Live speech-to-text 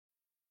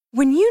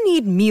When you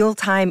need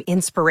mealtime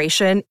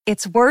inspiration,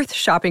 it's worth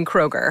shopping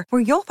Kroger,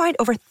 where you'll find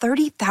over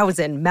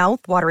 30,000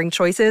 mouth-watering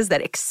choices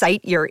that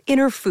excite your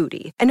inner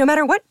foodie. And no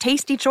matter what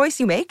tasty choice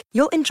you make,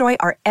 you'll enjoy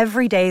our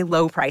everyday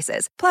low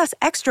prices, plus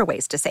extra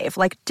ways to save,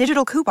 like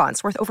digital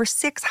coupons worth over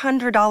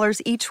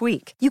 $600 each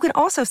week. You can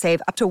also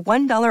save up to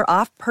 $1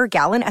 off per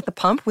gallon at the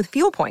pump with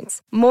fuel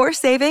points. More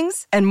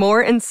savings and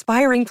more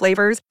inspiring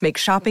flavors make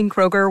shopping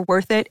Kroger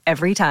worth it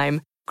every time.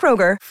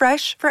 Kroger,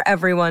 fresh for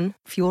everyone.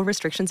 Fuel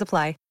restrictions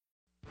apply.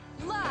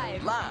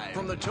 Live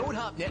from the Toad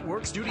Hop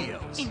Network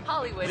studios in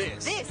Hollywood.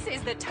 This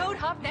is the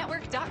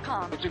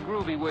ToadHopNetwork.com. It's a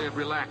groovy way of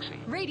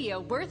relaxing. Radio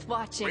worth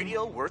watching.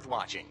 Radio worth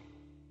watching.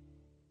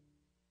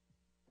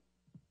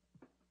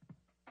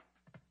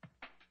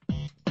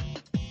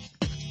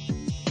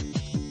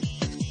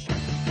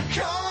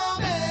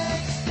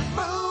 Comics,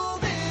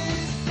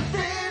 movies,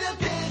 video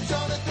games,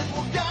 all the things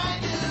will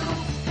guide you.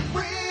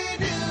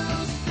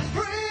 Reviews,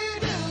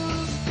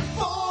 previews,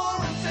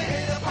 forums, they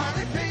hit upon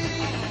repeat.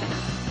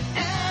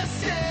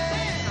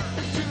 Escape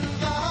to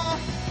the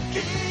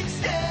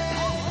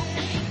geekscape.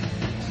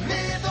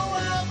 Leave the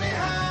world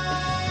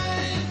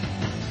behind.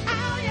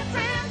 All your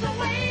friends are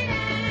waiting.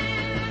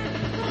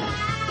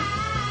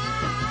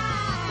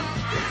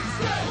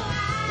 Geekscape.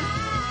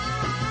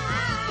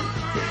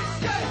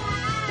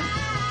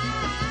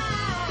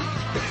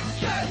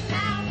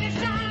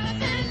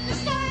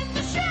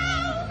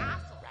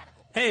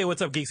 Hey,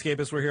 what's up,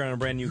 Geekscapists? We're here on a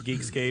brand new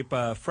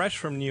Geekscape, fresh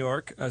from New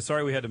York.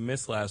 Sorry we had to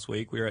miss last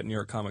week. We were at New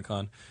York Comic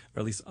Con, or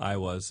at least I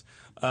was.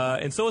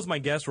 And so is my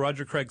guest,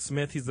 Roger Craig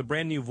Smith. He's the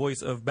brand new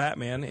voice of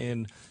Batman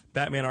in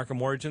Batman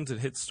Arkham Origins. It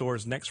hits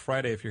stores next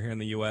Friday if you're here in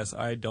the U.S.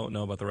 I don't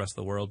know about the rest of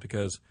the world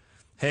because,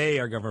 hey,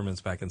 our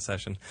government's back in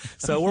session.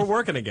 So we're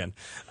working again.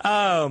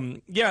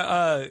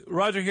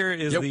 Roger here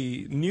is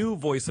the new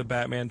voice of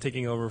Batman,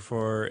 taking over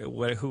for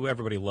who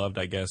everybody loved,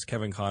 I guess,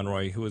 Kevin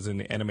Conroy, who was in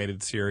the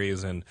animated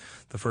series and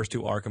the first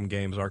two Arkham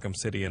games, Arkham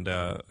City and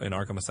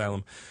Arkham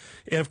Asylum.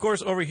 And, of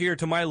course, over here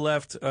to my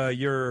left,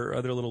 your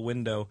other little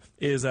window,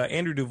 is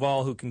Andrew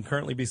Duvall, who can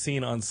currently be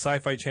seen on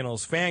Sci-Fi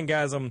Channel's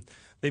Fangasm.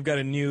 They've got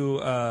a new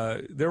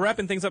they're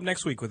wrapping things up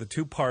next week with a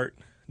two-part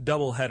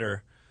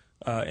doubleheader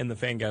in the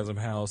Fangasm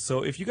house.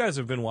 So if you guys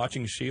have been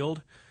watching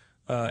S.H.I.E.L.D.,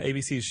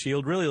 ABC's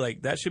S.H.I.E.L.D., really,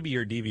 like, that should be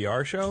your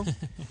DVR show.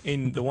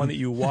 And the one that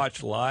you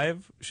watch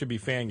live should be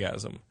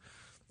Fangasm.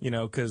 You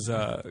know, because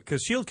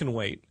S.H.I.E.L.D. can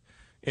wait.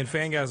 And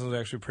Fangasm is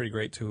actually pretty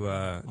great to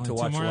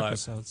watch live.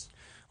 Episodes.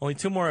 Only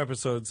 2 more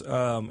episodes.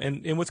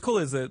 And what's cool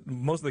is that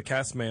most of the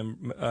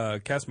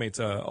castmates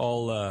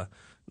all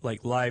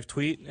like live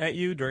tweet at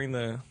you during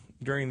the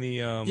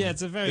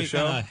it's a very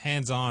kind of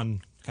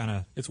hands-on kind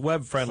of. It's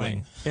web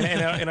friendly,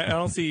 and I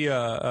don't see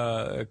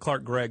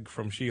Clark Gregg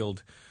from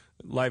S.H.I.E.L.D.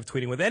 live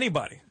tweeting with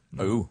anybody.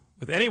 Ooh.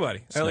 With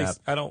anybody. Snap. At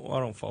least I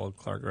don't follow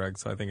Clark Gregg,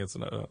 so I think it's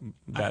a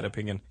bad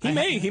opinion. He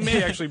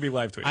may actually be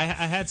live tweeting. I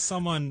had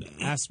someone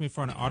ask me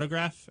for an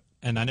autograph,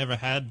 and I never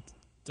had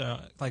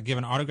give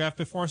an autograph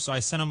before, so I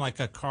sent him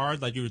like a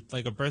card, like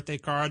a birthday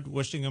card,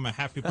 wishing him a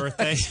happy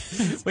birthday.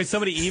 Wait,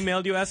 somebody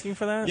emailed you asking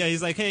for that? Yeah,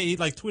 he's like, hey, he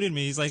tweeted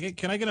me. He's like, hey,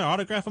 can I get an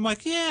autograph? I'm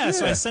like, yeah.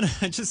 So I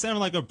just sent him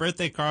like a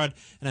birthday card,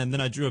 and then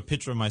I drew a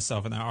picture of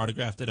myself and I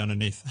autographed it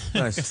underneath.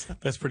 Nice.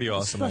 That's pretty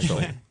awesome,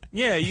 actually.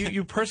 Yeah,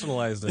 you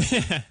personalized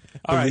it.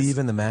 All Believe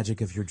in the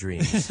magic of your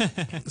dreams.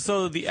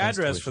 So the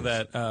address for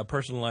that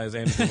personalized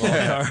Andrew Duvall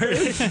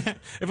card.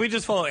 If we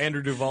just follow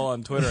Andrew Duvall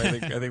on Twitter, I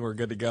think we're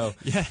good to go.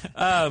 Yeah.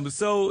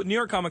 So New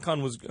York Comic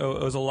Con was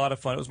a lot of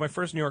fun. It was my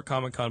first New York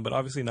Comic Con, but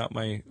obviously not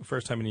my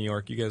first time in New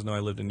York. You guys know I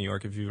lived in New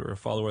York if you were a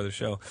follower of the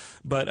show.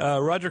 But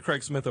Roger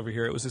Craig Smith over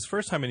here, it was his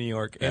first time in New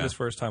York and his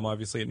first time,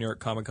 obviously, at New York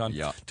Comic Con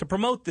to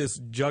promote this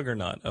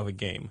juggernaut of a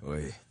game.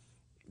 Oy.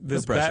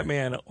 This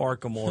Batman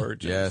Arkham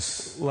Origins.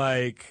 Yes.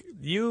 Like,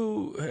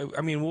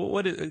 I mean,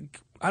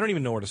 I don't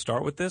even know where to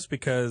start with this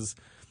because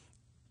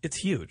it's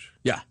huge.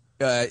 Yeah.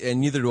 And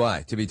neither do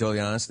I, to be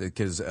totally honest,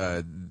 because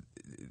in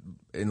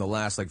the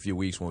last few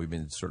weeks when we've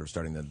been sort of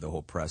starting the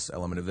whole press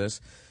element of this,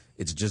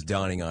 it's just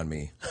dawning on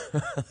me.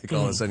 Like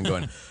all of a sudden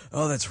going,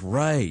 oh, that's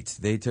right.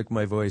 They took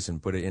my voice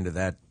and put it into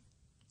that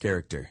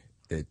character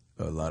that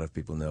a lot of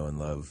people know and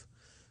love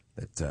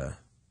that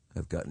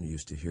I've gotten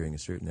used to hearing a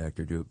certain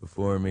actor do it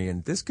before me,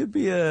 and this could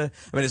be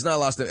it's not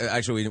lost.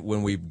 Actually,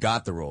 when we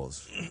got the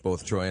roles,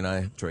 both Troy and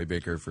I, Troy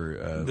Baker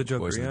for the Joker,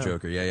 voice of the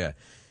Joker,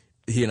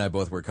 he and I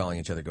both were calling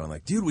each other, going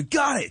like, "Dude, we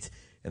got it!"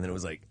 And then it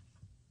was like,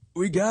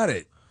 "We got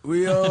it."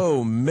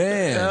 Oh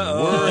man,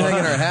 we're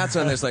hanging our hats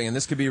on this, and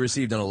this could be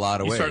received in a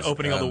lot of ways. You start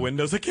opening all the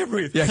windows. I can't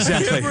breathe. Yeah,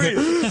 exactly. I can't breathe.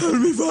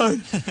 It'll be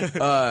fine.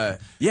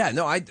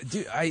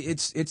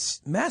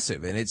 It's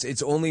massive, and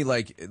it's only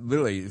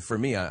literally for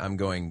me. I'm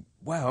going,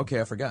 wow,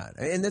 okay, I forgot,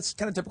 and that's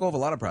kind of typical of a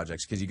lot of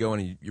projects because you go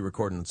and you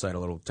record inside a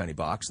little tiny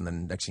box, and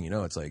then next thing you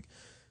know, it's like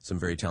some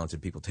very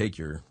talented people take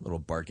your little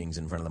barkings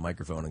in front of the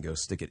microphone and go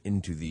stick it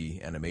into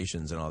the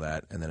animations and all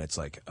that, and then it's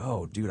like,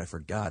 oh, dude, I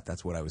forgot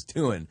that's what I was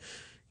doing.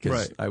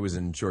 Because I was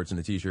in shorts and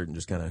a T-shirt and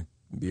just kind of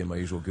being my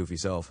usual goofy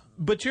self.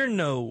 But you're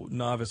no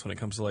novice when it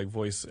comes to like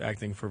voice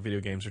acting for video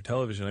games or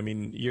television. I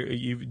mean,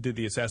 you did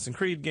the Assassin's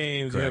Creed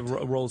games. Correct. You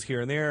have roles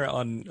here and there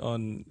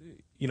on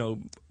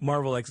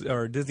Marvel X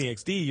or Disney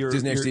XD.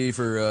 Disney XD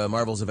for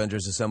Marvel's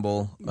Avengers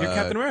Assemble. You're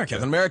Captain America.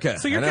 Captain America.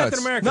 So you're I know, Captain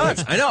it's America.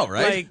 Nuts. I know,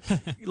 right?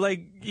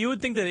 Like you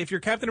would think that if you're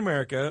Captain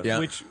America, Yeah.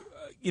 which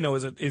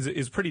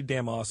is pretty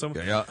damn awesome.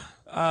 Yeah.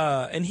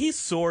 And he's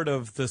sort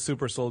of the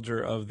super soldier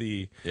of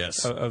the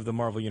Yes. of the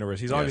Marvel universe.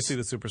 He's obviously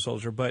the super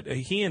soldier, but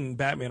he and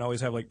Batman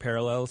always have like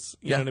parallels.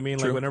 You Yeah, know what I mean?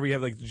 true. Like whenever you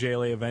have like the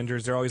JLA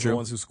Avengers, they're always the True.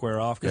 ones who square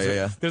off because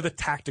Yeah. they're the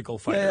tactical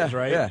fighters,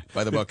 right? Yeah.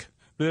 By the book.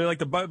 They're like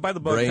the by the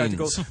book Brains.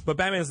 tactical. But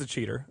Batman's the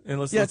cheater, and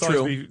let's Yeah, always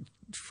true. be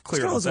He's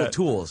clear got all about those little that.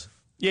 tools.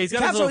 Yeah, he's got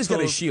Cap's his always got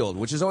a tools. shield,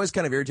 which has always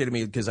kind of irritated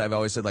me because I've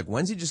always said, like,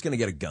 when's he just going to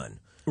get a gun?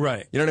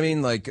 Right. You know what I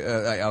mean? Like,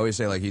 I always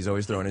say, like, he's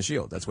always throwing his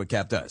shield. That's what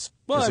Cap does.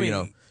 Well, Just I so mean- you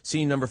know,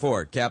 scene number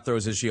 4, Cap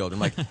throws his shield. I'm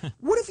like,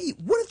 what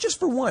if just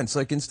for once,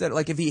 like, instead,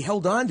 like, if he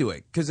held on to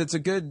it? Because it's a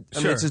good, I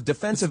mean, Sure. it's his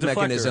defensive It's a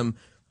deflector. mechanism,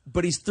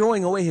 but he's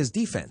throwing away his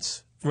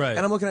defense. Right.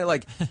 And I'm looking at,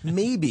 like,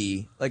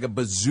 maybe, like, a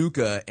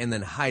bazooka and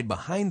then hide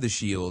behind the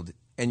shield,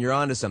 and you're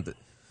onto something.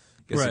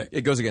 'Cause Right.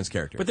 It goes against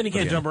character. But then he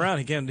can't Again. jump around.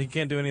 He can't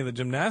do any of the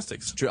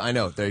gymnastics. True, I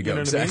know. There you go. You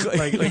know exactly. what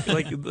I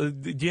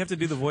mean? Do you have to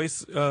do the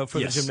voice for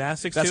the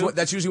gymnastics That's too?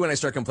 That's usually when I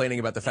start complaining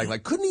about the fact,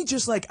 like, couldn't he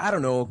just, like, I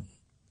don't know,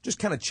 just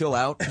kind of chill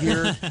out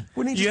here?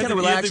 Wouldn't he You just have kind of to- you have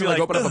relax to and, be like,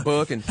 like, open up a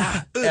book and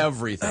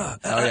everything? Oh,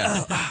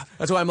 yeah.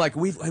 That's why I'm like,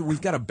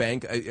 we've got a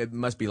bank. It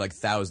must be, like,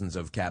 thousands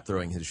of Cap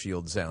throwing his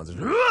shield sounds.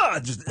 Yeah,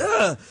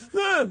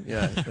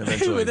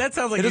 eventually. Wait, that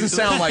sounds like It doesn't he's-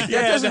 sound like that.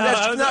 Yeah, That's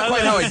no, not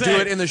quite how I do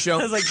it in the show.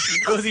 I was like,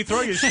 was he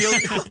throwing his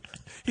shield?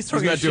 He's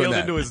throwing not his doing shield that.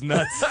 into his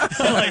nuts.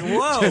 I'm like,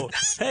 whoa,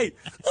 hey,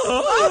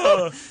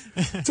 oh.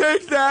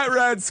 Take that,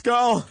 Red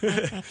Skull.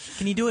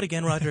 Can you do it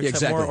again, Roger? Except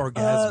Exactly. more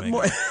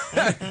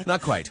orgasmic.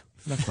 Not quite.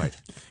 Not quite.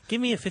 Give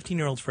me a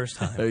 15-year-old's first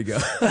time. There you go.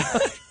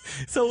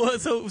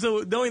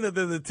 So knowing that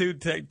they're the two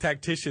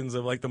tacticians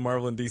of like the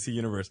Marvel and DC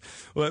universe,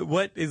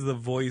 what is the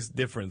voice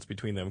difference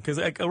between them? Because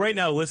like, right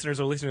now, listeners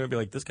are listening and be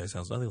like, "This guy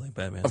sounds nothing like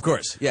Batman." Of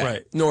course, yeah.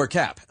 Right. Nor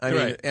Cap. I mean,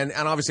 Right. and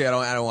obviously I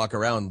don't walk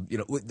around. You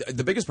know,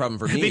 the biggest problem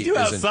for me They do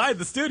is outside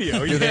the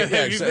studio. Do they?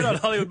 Yeah, You've been on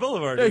Hollywood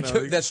Boulevard. You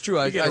know. That's true.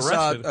 I You get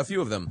saw arrested. a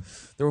few of them.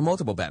 There were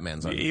multiple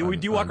Batmans.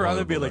 Would you on walk around Hollywood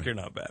and be like, Boulevard. "You're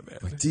not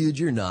Batman"? Dude,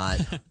 you're not.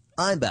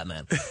 I'm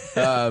Batman.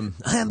 I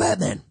am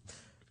Batman.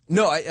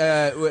 No,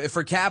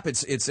 for Cap,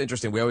 it's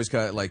interesting. We always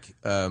call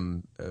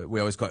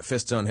it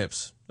fists on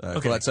hips. Okay.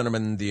 Colette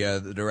Sunderman,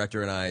 the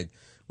director, and I,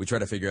 we try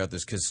to figure out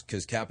this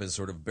because Cap is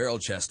sort of barrel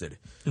chested,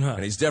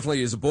 and he's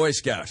definitely is a Boy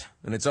Scout,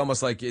 and it's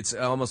almost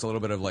a little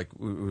bit of like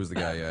who's the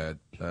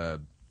guy.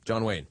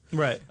 John Wayne,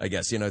 Right. I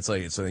guess it's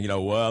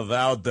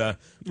without the,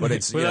 but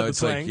it's Without the it's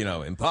twang.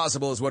 like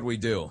impossible is what we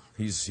do.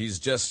 He's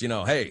just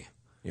hey,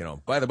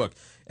 by the book,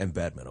 and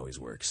Batman always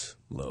works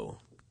low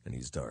and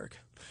he's dark.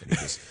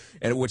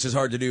 And which is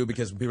hard to do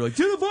because people are like,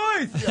 do the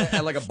voice!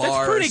 At like a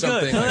bar That's pretty or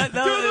something. good. Like,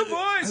 That do the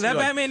voice! That You're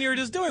like, Batman you were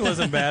just doing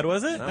wasn't bad,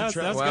 was it? That's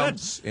well,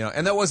 good.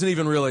 and that wasn't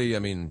even really, I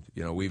mean,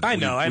 we've... I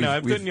know. I'm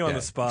we've- putting you on yeah.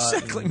 the spot.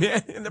 Exactly,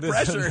 man. And the This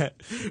pressure. and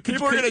that.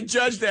 People are going to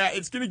judge that.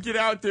 It's going to get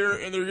out there,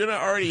 and they're going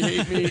to already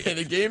hate me, and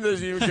the game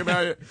doesn't even come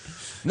out.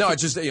 No,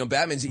 it's just,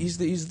 Batman's,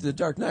 he's the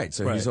Dark Knight,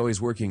 so Right. he's always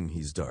working,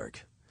 he's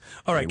dark.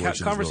 All right, He works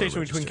in his conversation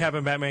lower between register. Cap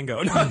and Batman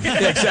go. No,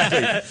 Yeah,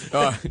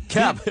 exactly.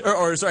 Cap,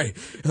 or sorry,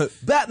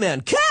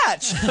 Batman,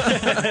 catch!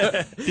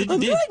 Did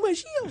my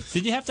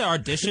shield. you have to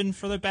audition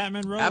for the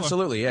Batman role?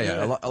 Absolutely,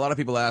 yeah. A lot of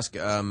people ask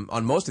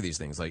on most of these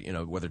things, like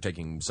whether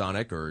taking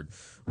Sonic or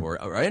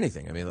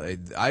anything. I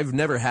mean, I've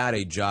never had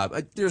a job.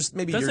 There's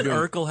maybe Doesn't you're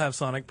doing. Urkel have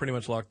Sonic pretty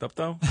much locked up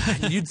though?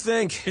 You'd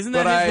think, Isn't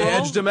but that his I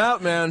role? edged him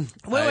out, man.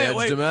 I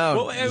edged him out.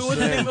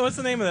 What's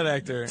the name of that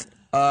actor?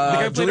 The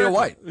guy who played Jaleel Urkel.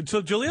 White.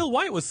 So Jaleel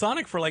White was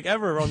Sonic for like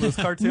ever on those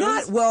cartoons.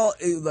 Not well.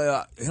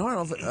 I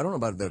don't know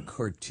about the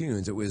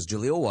cartoons. It was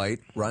Jaleel White,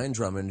 Ryan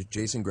Drummond,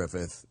 Jason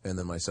Griffith, and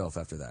then myself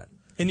after that.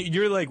 And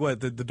you're like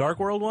what the Dark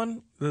World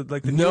one,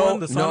 like the new No, one,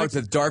 the Sonic. it's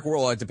a Dark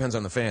World. It depends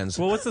on the fans.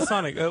 Well, what's the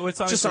Sonic? What's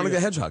Sonic? Just Sonic the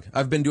Hedgehog.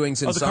 I've been doing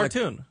since the Sonic.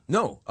 cartoon?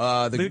 No,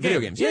 the video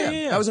game. games.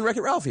 Yeah. I was in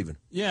Wreck-It Ralph even.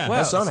 Yeah, Wow.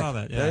 I Sonic. saw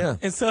that. Yeah.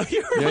 And so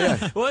you're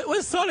Yeah. what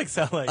does Sonic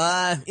sound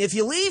like? If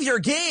you leave your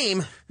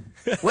game,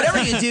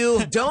 whatever you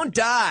do, don't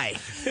die.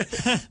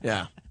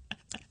 Yeah.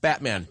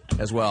 Batman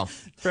as well.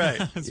 right.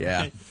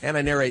 Yeah. And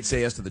I narrate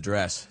Say Yes to the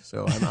Dress.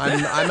 So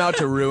I'm out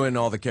to ruin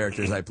all the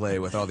characters I play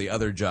with all the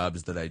other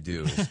jobs that I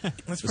do.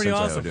 That's pretty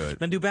awesome. Do it.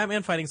 Then do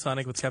Batman fighting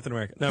Sonic with Captain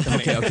America. No, I'm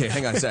kidding. Okay,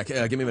 hang on a sec.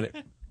 Give me a minute.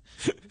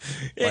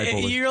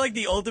 Bipolar. You're like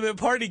the ultimate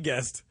party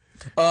guest.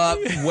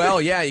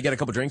 Well, yeah, you get a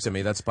couple drinks in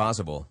me. That's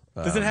possible.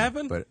 Does it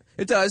happen? But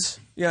it does.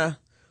 Yeah.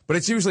 But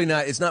it's usually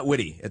not. It's not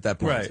witty at that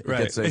point. Right, It right.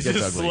 gets, it It's gets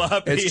just ugly.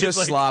 sloppy. It's It's just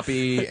like-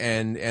 sloppy,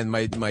 and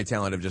my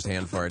talent of just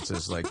hand farts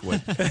is like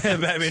what.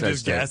 Batman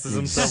just gasses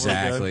himself. when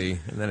he's done. Exactly,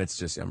 and then it's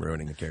just I'm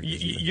ruining the character.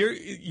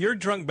 Your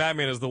drunk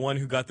Batman is the one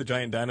who got the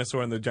giant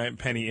dinosaur and the giant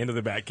penny into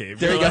the Batcave.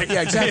 There you You're go.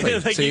 Yeah, exactly.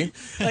 like, See?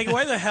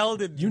 why the hell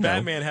did know.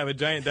 Batman have a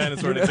giant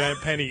dinosaur and a giant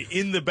penny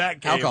in the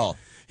Batcave? Alcohol.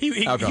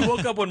 He Alcohol.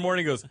 woke up one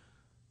morning and goes,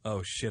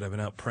 oh shit, I've been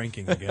out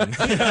pranking again.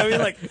 You know what I mean,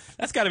 like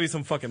that's got to be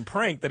some fucking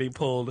prank that he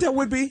pulled. That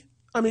would be.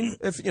 I mean,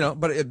 if you know,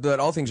 but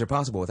all things are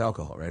possible with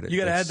alcohol, right? You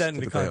got to add That's that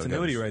into typically how it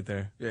continuity goes. right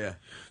there. Yeah.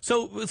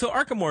 So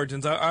Arkham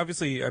Origins,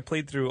 obviously, I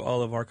played through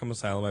all of Arkham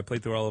Asylum. I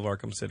played through all of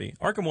Arkham City.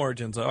 Arkham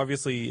Origins,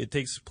 obviously, it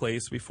takes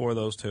place before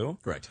those two.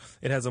 Correct.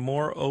 It has a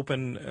more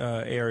open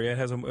area. It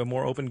has a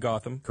more open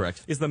Gotham.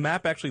 Correct. Is the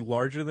map actually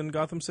larger than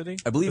Gotham City?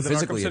 I believe Than Arkham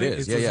physically it City?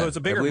 is. Yeah, So yeah. it's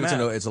a bigger I believe map.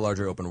 it's a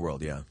larger open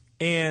world. Yeah.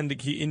 And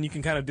you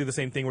can kind of do the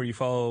same thing where you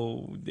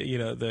follow, you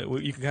know,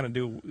 you can kind of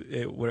do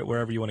it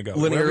wherever you want to go.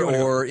 Wherever Linear you wanna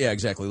go. or yeah,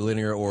 exactly.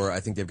 Linear or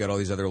I think they've got all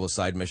these other little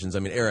side missions. I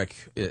mean, Eric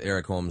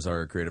Holmes,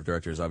 our creative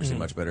director, is obviously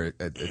much better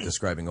at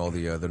describing all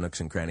the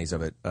nooks and crannies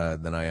of it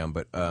than I am.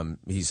 But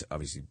he's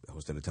obviously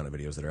hosted a ton of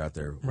videos that are out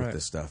there with Right.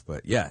 this stuff.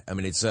 But yeah, I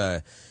mean, it's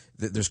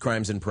there's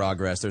crimes in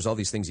progress. There's all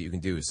these things that you can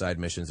do, side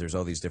missions. There's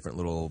all these different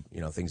little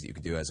things that you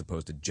can do as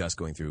opposed to just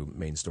going through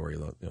main story,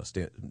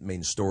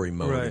 main story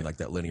mode Right. in like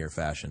that linear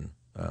fashion.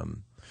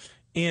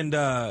 And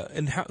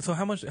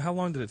how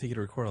long did it take you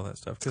to record all that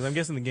stuff? Because I'm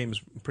guessing the game is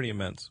pretty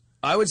immense.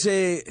 I would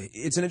say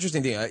it's an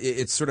interesting thing.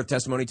 It's sort of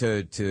testimony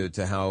to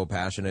how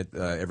passionate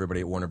everybody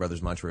at Warner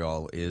Brothers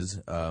Montreal is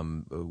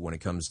when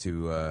it comes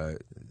to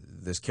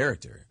this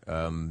character.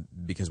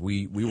 Because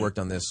we worked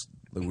on this.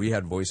 We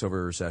had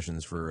voiceover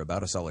sessions for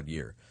about a solid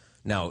year.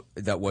 Now,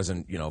 that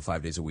wasn't,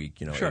 5 days a week,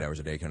 Sure. 8 hours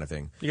a day kind of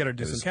thing. You gotta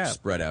do It some was cap.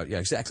 Spread out. Yeah,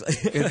 exactly.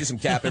 You gotta do some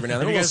cap every now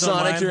and then. You A guys little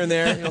don't Sonic mind? here and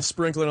there,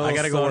 sprinkling a little I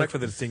got to go Sonic. work for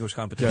the distinguished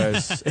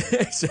competition.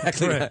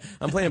 Exactly. Right.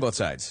 I'm playing both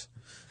sides.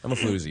 I'm a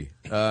floozy.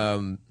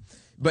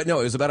 But no,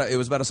 it was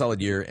about a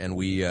solid year, and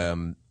we,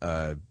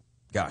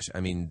 gosh, I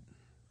mean,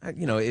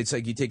 it's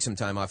like you take some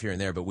time off here and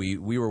there, but we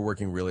were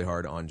working really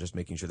hard on just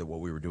making sure that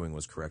what we were doing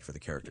was correct for the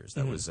characters.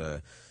 That was,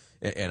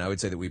 and I would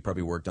say that we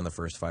probably worked on the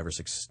first 5 or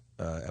 6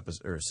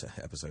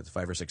 episodes,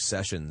 5 or 6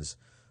 sessions.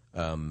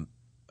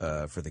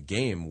 For the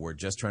game, we're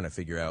just trying to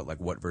figure out like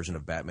what version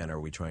of Batman are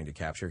we trying to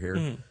capture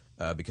here,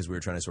 because we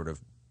were trying to sort of,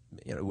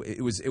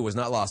 it was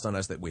not lost on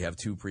us that we have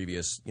 2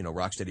 previous,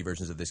 Rocksteady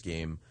versions of this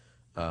game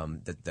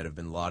that have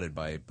been lauded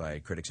by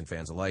critics and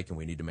fans alike, and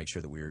we need to make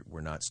sure that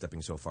we're not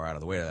stepping so far out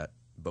of the way of that,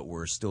 but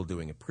we're still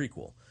doing a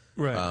prequel.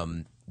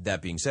 Right.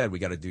 That being said, we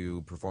got to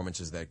do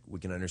performances that we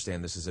can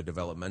understand. This is a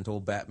developmental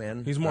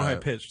Batman. He's more high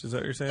pitched. Is that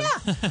what you're saying?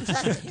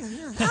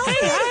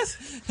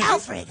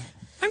 Alfred,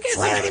 I'm getting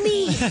swear to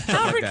me.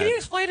 Alfred, can you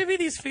explain to me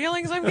these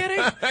feelings I'm getting?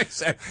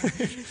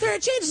 Exactly. There are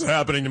changes.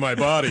 happening to my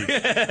body.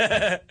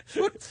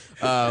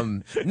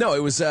 No,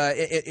 it was,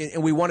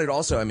 and we wanted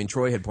also. I mean,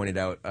 Troy had pointed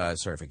out.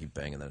 Sorry if I keep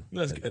banging the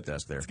That's good.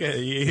 desk there. It's good.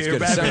 It's You're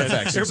good. Sound Batman.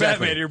 effects, You're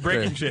exactly. Batman. You're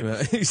breaking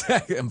shit.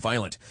 Exactly. I'm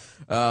violent.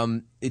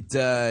 Troy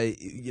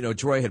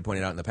had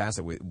pointed out in the past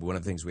that one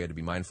of the things we had to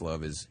be mindful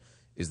of is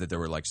that there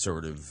were like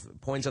sort of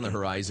points on the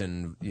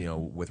horizon,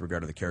 with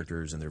regard to the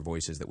characters and their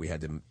voices that we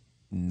had to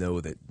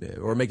know that,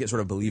 or make it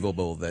sort of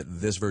believable that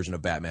this version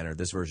of Batman or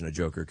this version of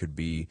Joker could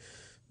be,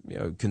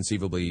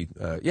 conceivably,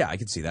 I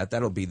could see that.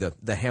 That'll be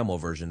the Hamill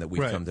version that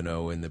we've Right. come to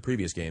know in the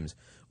previous games,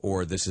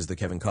 or this is the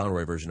Kevin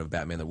Conroy version of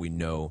Batman that we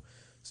know.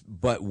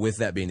 But with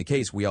that being the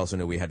case, we also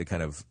know we had to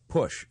kind of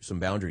push some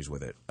boundaries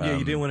with it. Yeah,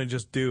 you didn't want to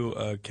just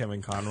do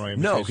Kevin Conroy.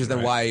 No, because imitation,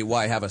 then right?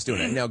 why have us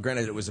doing it? Now,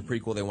 granted, it was a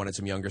prequel; they wanted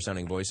some younger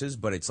sounding voices,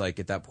 but it's like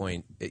at that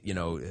point,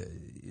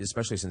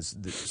 especially since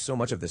so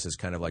much of this is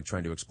kind of like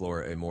trying to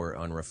explore a more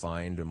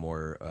unrefined, a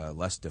more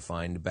less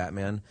defined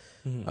Batman.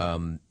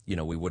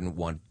 We wouldn't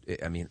want.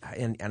 I mean,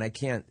 and I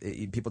can't.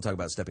 People talk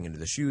about stepping into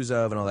the shoes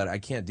of and all that. I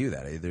can't do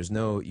that. There's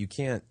no. You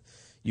can't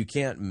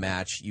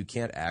match. You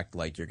can't act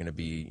like you're going to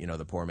be,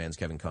 the poor man's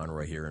Kevin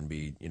Conroy here and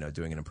be,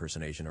 doing an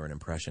impersonation or an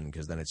impression,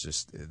 because then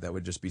that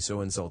would just be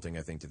so insulting,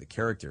 I think, to the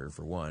character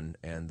for one,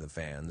 and the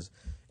fans,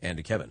 and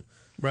to Kevin.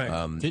 Right.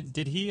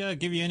 Did he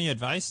give you any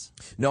advice?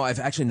 No, I've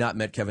actually not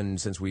met Kevin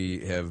since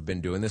we have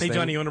been doing this. Hey, thing.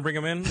 Johnny, you want to bring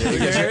him in?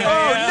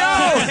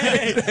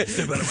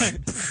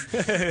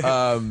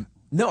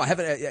 No, I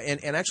haven't.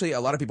 And actually, a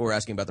lot of people were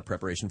asking about the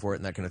preparation for it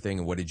and that kind of thing,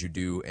 and what did you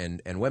do?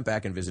 And went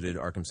back and visited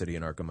Arkham City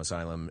and Arkham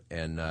Asylum,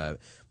 and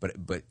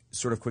but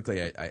sort of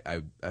quickly,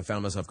 I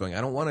found myself going,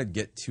 I don't want to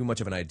get too much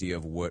of an idea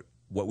of what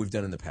we've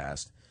done in the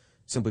past,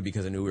 simply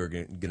because I knew we were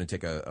going to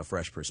take a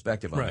fresh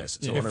perspective on Right. this.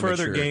 So I If wanna make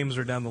further sure- games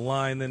are down the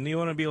line, then you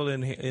want to be able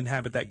to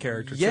inhabit that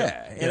character.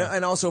 Yeah, too.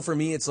 and also for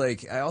me, it's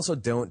like I also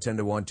don't tend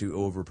to want to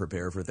over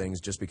prepare for things,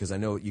 just because I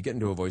know you get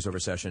into a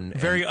voiceover session.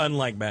 Very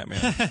unlike Batman.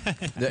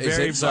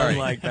 Very very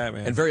unlike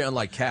Batman. and very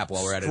unlike Cap.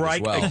 While we're at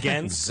Strike it as well.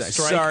 against.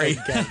 Sorry.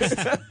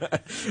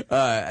 Strike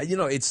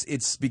against.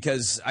 It's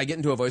because I get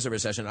into a voiceover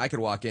session. I could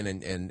walk in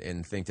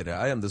and think that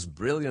I am this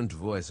brilliant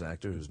voice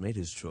actor who's made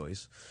his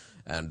choice,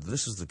 and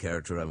this is the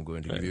character I'm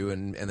going to give you.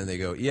 And then they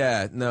go,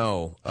 yeah,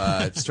 no,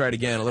 let's try it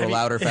again, a little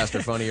louder,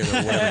 faster, funnier,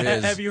 than whatever it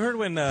is. Have you heard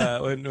when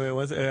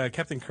was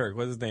Captain Kirk?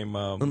 What's his name?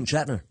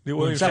 Shatner.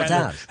 William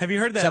Sabotage. Shatner. Have you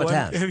heard that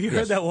Sabotage. one? Have you heard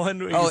Yes. that one?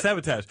 Where Oh, you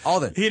sabotage. all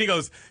of it. He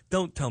goes,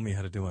 "Don't tell me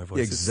how to do my voice.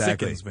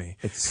 Exactly. It sickens me."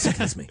 It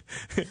sickens me.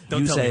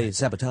 Don't you tell say me.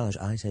 sabotage,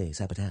 I say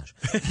sabotage.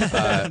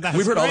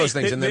 We've heard all those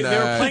things, They, and then they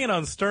were playing it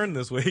on Stern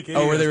this week.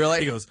 Oh, were they really?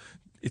 He goes,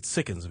 It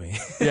sickens me.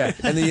 Yeah,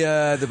 and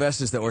the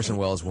best is the Orson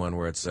Welles one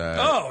where it's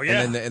Oh,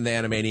 yeah. and then the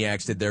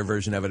Animaniacs did their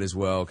version of it as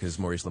well because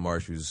Maurice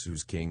LaMarche,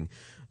 who's king,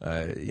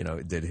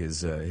 did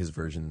his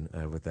version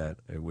with that,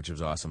 which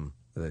was awesome.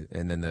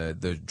 And then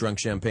the Drunk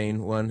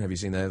Champagne one, have you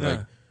seen that?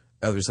 Like,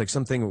 there's like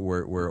something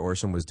where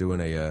Orson was doing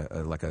a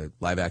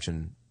live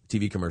action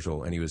TV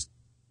commercial, and he was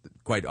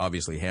quite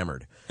obviously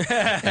hammered,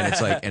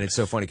 and it's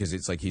so funny because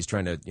it's like he's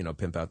trying to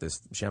pimp out this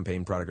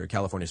champagne product or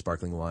California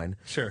sparkling wine,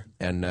 Sure.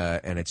 and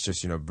it's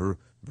just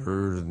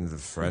brewed in the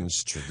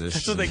French tradition.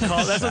 That's what they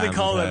call. That's what they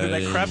call it.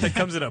 That crap that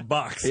comes in a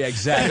box. Yeah,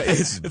 exactly.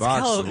 It's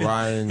box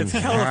wine. It's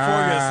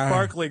California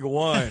sparkling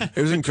wine.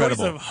 It was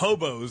incredible. The choice of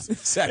hobos.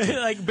 Exactly.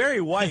 Like Barry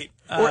White.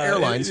 Or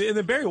airlines. And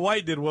then Barry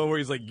White did one where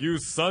he's like, "You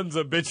sons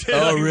of bitches."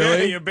 Oh, Like,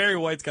 really? Barry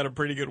White's got a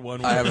pretty good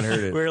one. I haven't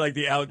heard it. Where like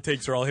the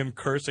outtakes are all him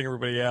cursing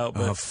everybody out.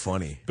 But, Oh,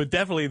 funny. But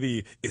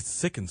definitely it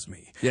sickens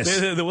me. Yes.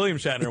 The William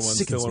Shatner one's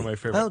sickens still one of me. my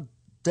favorites. How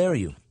dare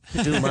you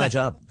do my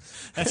job?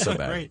 That's so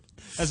bad. great.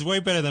 That's way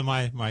better than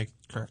my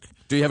Kirk.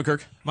 Do you have a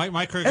Kirk?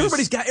 My Kirk.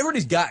 Everybody's is,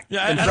 got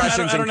Yeah, I don't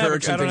impressions have and a-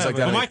 Kirks I and don't things have like a-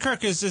 that. Well, my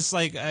Kirk is just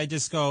like I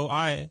just go.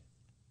 I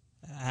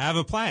have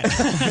a plan.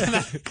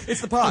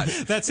 It's the pod.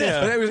 That's it.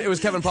 Yeah. But it was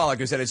Kevin Pollak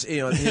who said it's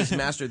he's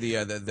mastered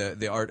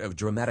the art of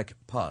dramatic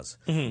pause,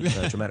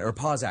 dramatic or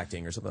pause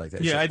acting or something like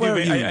that. Yeah, I It's do. like,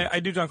 where are you? I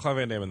do John-Claude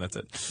Van Damme, and that's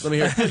it. Let me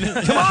hear.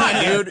 Come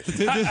on, dude.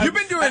 You've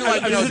been doing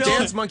like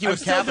Dance Monkey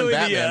with Cap and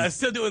Batman. I'm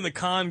still doing the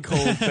con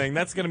cold thing.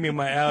 That's going to be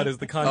my out. Is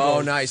the con? Oh,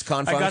 cold. nice.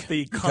 Con I funk? got the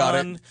You got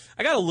con. it?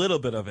 I got a little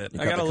bit of it. I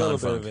got got a the little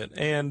con bit of funk. it,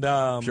 and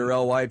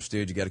Purell wipes,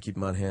 dude. You got to keep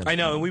them on hand. I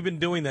know, and we've been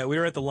doing that. We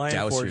were at the Lion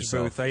Douse Forge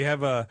yourself. booth. I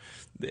have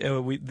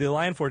the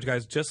Lion Forge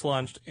guys just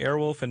launched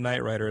Airwolf and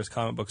Knight Rider as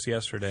comic books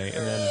yesterday,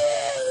 and then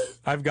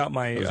I've got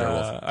my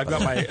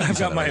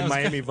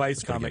Miami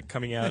Vice comic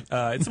coming out.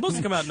 It's supposed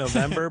to come out in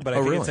November, but I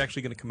think it's really?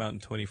 actually going to come out in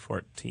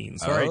 2014.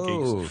 Sorry,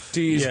 Oh, geeks.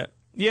 tease. Yeah.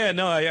 Yeah,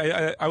 no,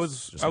 I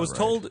was all right.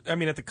 told. I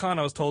mean, at the con,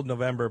 I was told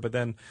November, but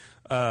then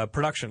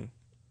production.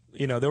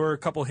 There were a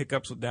couple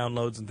hiccups with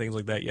downloads and things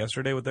like that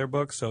yesterday with their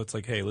books. So it's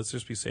like, hey, let's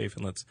just be safe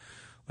and let's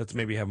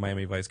maybe have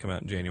Miami Vice come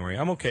out in January.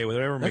 I'm okay with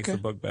whatever makes Okay.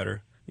 the book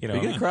better. Are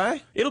you gonna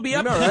cry? It'll be You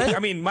up. all right? I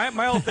mean, my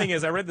whole thing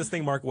is I read this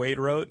thing Mark Waid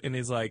wrote, and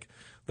he's like,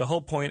 the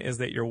whole point is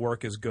that your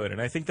work is good,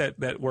 and I think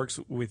that works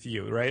with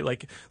you, right?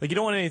 Like you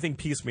don't want anything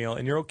piecemeal,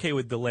 and you're okay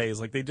with delays.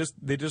 Like they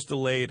just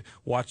delayed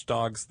Watch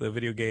Dogs, the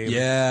video game.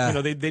 Yeah.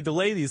 They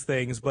delay these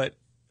things, but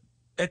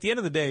at the end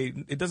of the day,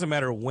 it doesn't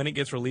matter when it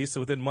gets released.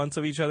 So within months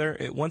of each other,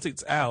 once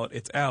it's out,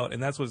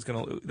 and that's what it's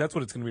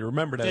gonna be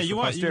remembered as. Yeah, for you'd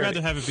posterity.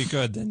 rather have it be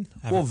good than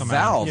have Well, it come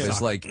Valve out.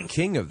 is like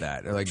king of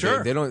that. Like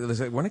Sure. they don't.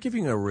 Like, we're not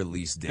giving you a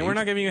release date. And we're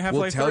not giving you a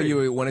We'll Half-Life tell 3.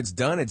 you when it's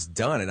done. It's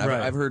done. And Right.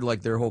 I've heard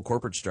like their whole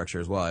corporate structure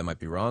as well. I might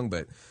be wrong,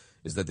 but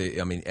is that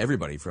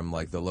everybody from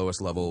like the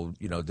lowest level,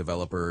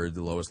 developer,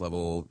 the lowest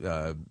level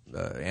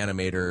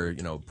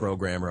animator,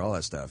 programmer, all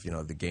that stuff.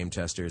 The game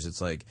testers.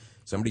 It's like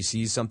somebody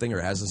sees something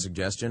or has a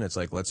suggestion. It's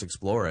like let's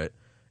explore it.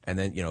 And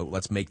then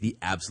let's make the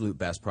absolute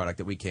best product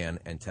that we can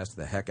and test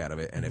the heck out of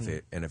it. And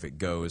if it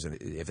goes and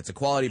if it's a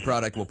quality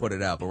product, we'll put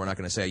it out. But we're not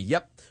going to say,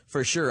 "Yep,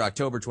 for sure,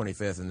 October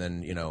 25th," and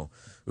then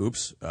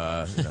oops.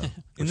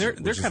 And they're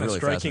kind of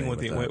striking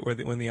with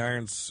when the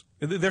Irons.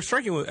 They're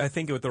striking, I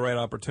think, with the right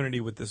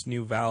opportunity with this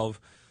new Valve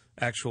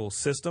actual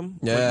system.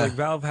 Yeah. Like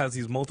Valve has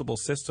these multiple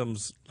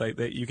systems like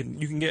that you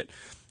can get.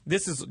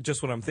 This is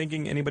just what I'm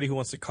thinking. Anybody who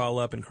wants to call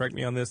up and correct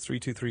me on this,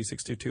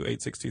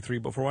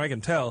 323-622-8623. But from what I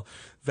can tell,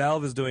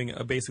 Valve is doing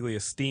basically a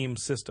Steam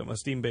system, a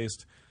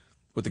Steam-based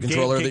with the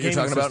controller that you're gaming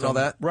talking about and all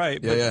system. that, right?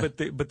 Yeah,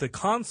 But the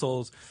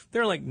consoles,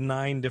 there are like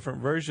 9 different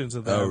versions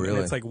of them. Oh, really?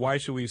 And it's like, why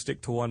should we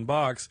stick to one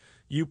box?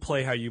 You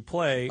play how you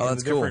play. Oh, and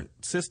that's the different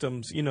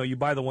systems, you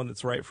buy the one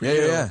that's right for you.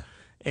 Yeah.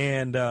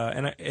 And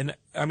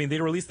I mean, they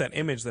released that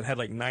image that had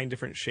like 9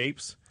 different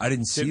shapes. I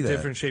didn't see that.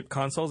 Different shaped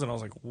consoles, and I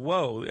was like,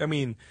 whoa. I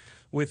mean,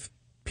 with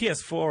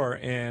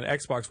PS4 and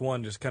Xbox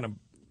One just kind of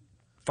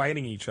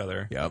fighting each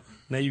other. Yep.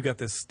 Now you got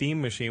this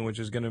Steam machine, which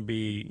is going to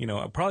be,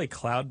 probably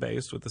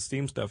cloud-based with the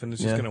Steam stuff, and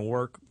it's just going to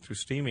work through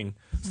streaming.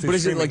 But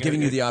is it like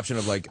giving you the option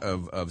of like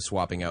of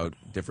swapping out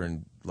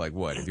different like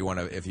what if you want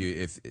to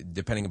if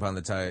depending upon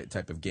the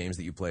type of games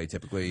that you play,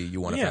 typically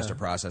you want a Yeah. faster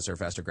processor,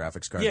 faster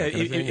graphics card. Yeah, that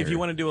kind of thing, if you or-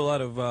 want to do a lot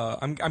of,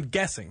 I'm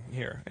guessing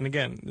here, and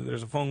again,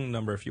 there's a phone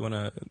number if you want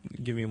to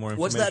give me more information.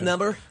 What's that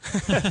number,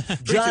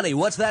 Johnny?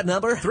 What's that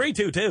number?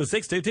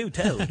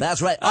 322-622-TOAD.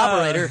 That's right,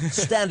 operator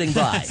standing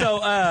by. So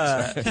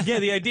yeah,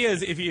 the idea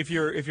is if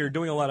you're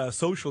doing a lot of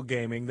social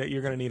gaming, that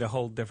you're going to need a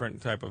whole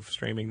different type of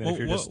streaming than if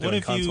you're just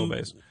doing console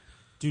based.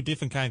 Do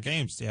different kind of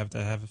games? Do you have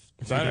to have?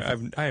 So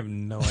I have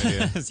no idea.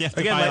 You have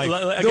to Again, buy,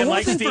 The whole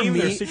like thing for Steam,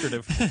 they're me-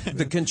 secretive.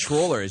 The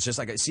controller is just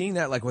like seeing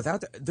that like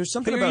without there's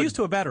something You're about used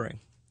to a battering.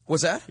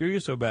 what's that? You're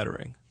used to a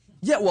battering.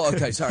 Yeah, well,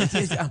 okay, sorry.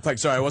 I'm like,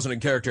 sorry, I wasn't in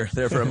character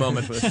there for a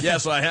moment. But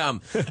yes, I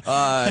am.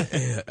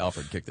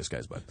 Alfred, kick this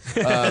guy's butt.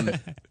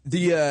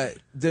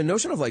 The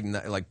notion of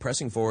like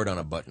pressing forward on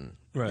a button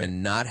Right.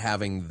 and not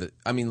having the,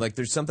 I mean, like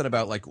there's something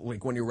about like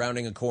when you're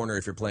rounding a corner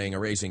if you're playing a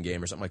racing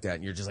game or something like that,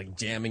 and you're just like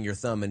jamming your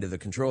thumb into the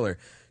controller.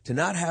 To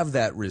not have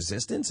that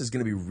resistance is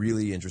going to be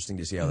really interesting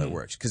to see how that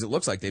works, because it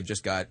looks like they've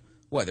just got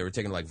they were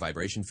taking like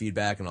vibration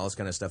feedback and all this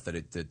kind of stuff I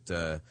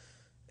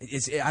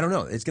don't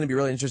know. It's going to be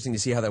really interesting to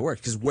see how that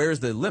works, because where's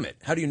the limit?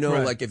 How do you know,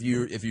 Right. like, if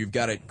you've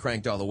got it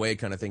cranked all the way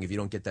kind of thing, if you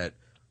don't get that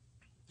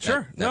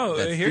Sure. that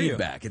I hear you.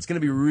 feedback? It's going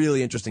to be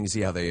really interesting to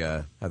see how they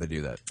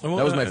do that. Well,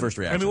 that was my first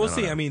reaction. I mean, we'll don't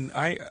see. know. I mean,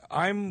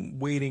 I'm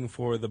waiting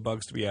for the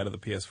bugs to be out of the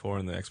PS4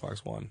 and the Xbox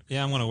One.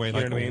 Yeah, I'm going to wait You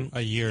like know what I mean?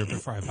 a year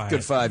before I buy Good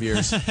it. 5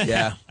 years.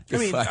 Yeah. Good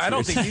I mean, 5 I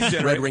don't years. think these Red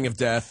generate- Ring of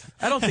Death.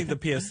 I don't think the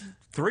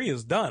PS3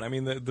 is done. I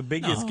mean, the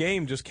biggest No.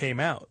 game just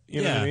came out.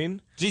 You know yeah. what I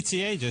mean?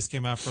 GTA just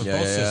came out for Yeah,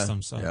 both yeah, yeah.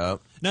 systems. So.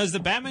 Yep. Now, is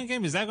the Batman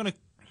game, is that going to,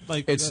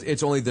 like...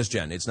 It's only this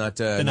gen. It's not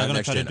not not gonna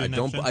next cut gen.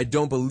 into next gen? I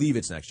don't believe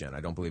it's next gen. I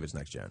don't believe it's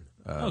next gen.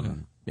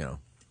 You know.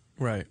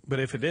 Right. But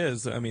if it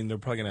is, I mean, they're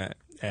probably going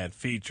to add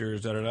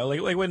features. Like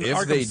when If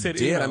Arkham they City.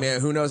 did, you know, I mean,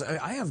 who knows?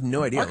 I have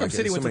no idea. Arkham Like,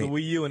 City so went to the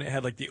many- Wii U and it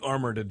had like the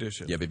armored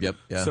edition. Yep.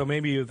 Yeah. So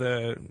maybe I know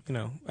that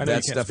you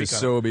can't stuff speak is on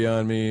so it.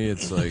 beyond me.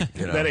 It's like,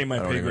 you know, That ain't my I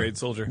don't pay even- grade,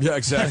 soldier. Yeah,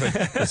 exactly.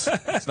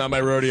 It's not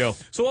my rodeo.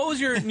 So what was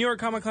your New York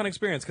Comic Con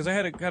experience? Because I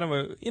had a kind of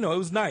a, it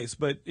was nice,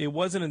 but it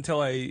wasn't until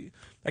I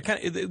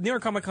kind of, New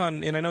York Comic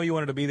Con, and I know you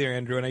wanted to be there,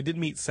 Andrew, and I did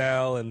meet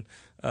Sal and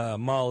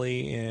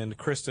Molly and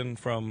Kristen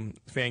from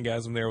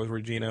Fangasm there with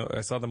Regina.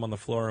 I saw them on the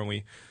floor and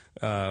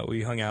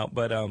we hung out,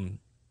 but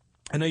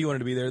I know you wanted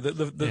to be there.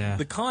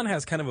 The con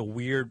has kind of a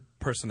weird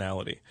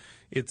personality.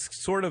 It's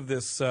sort of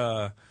this.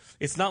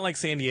 It's not like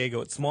San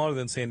Diego. It's smaller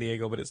than San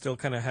Diego, but it still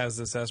kind of has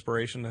this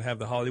aspiration to have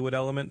the Hollywood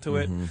element to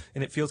it, and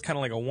it feels kind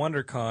of like a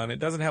WonderCon. It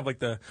doesn't have like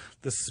the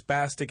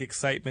spastic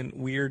excitement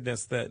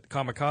weirdness that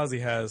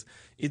Kamikaze has.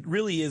 It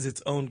really is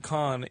its own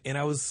con, and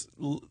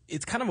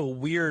it's kind of a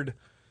weird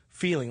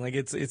feeling. Like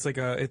it's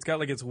got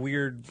like its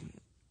weird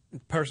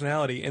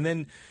personality. And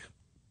then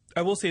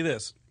I will say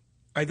this.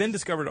 I then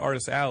discovered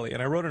Artist Alley,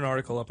 and I wrote an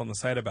article up on the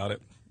site about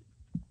it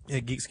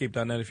at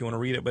Geekscape.net if you want to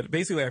read it. But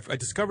basically, I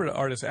discovered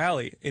Artist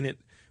Alley, and it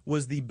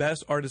was the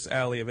best Artist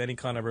Alley of any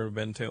con I've ever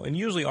been to. And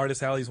usually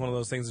Artist Alley is one of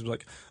those things that's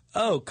like,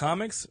 oh,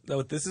 comics? That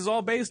what this is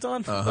all based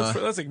on?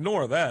 Let's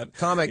ignore that.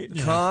 Comic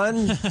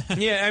Con.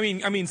 Yeah,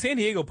 I mean, San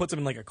Diego puts them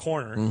in like a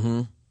corner.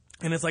 Mm-hmm.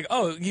 And it's like,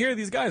 oh, here are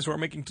these guys who are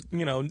making,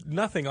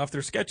 nothing off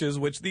their sketches,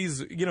 which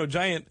these,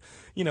 giant,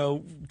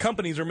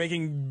 companies are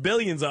making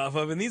billions off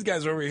of. And these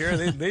guys over here,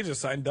 they just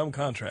signed dumb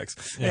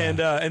contracts.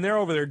 Yeah. And they're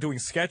over there doing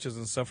sketches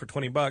and stuff for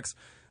 $20.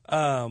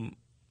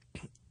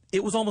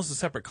 It was almost a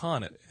separate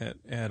con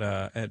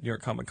at New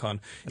York Comic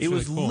Con. It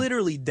was really cool.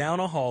 literally down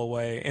a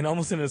hallway and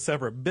almost in a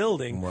separate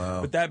building.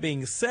 Wow. But that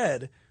being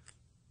said,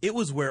 it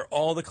was where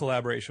all the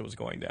collaboration was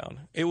going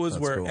down. It was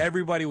where cool.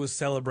 everybody was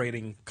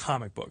celebrating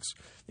comic books.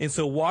 And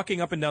so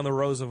walking up and down the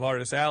rows of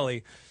Artist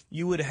Alley,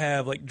 you would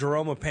have like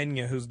Jerome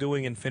Pena, who's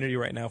doing Infinity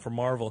right now for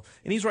Marvel.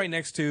 And he's right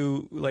next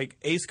to like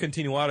Ace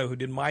Continuato, who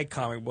did my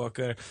comic book.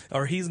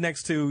 Or he's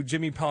next to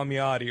Jimmy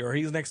Palmiotti. Or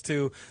he's next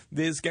to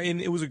this guy.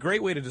 And it was a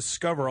great way to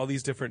discover all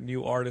these different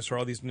new artists or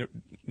all these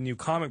new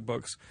comic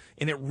books.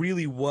 And it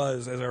really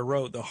was, as I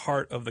wrote, the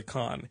heart of the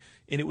con.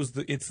 And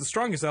it's the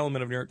strongest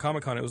element of New York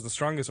Comic Con. It was the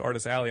strongest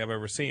Artist Alley I've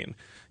ever seen.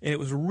 And it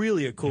was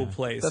really a cool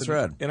place. That's and,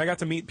 rad. And I got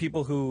to meet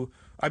people who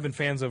I've been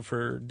fans of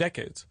for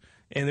decades.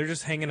 And they're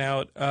just hanging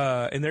out.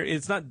 And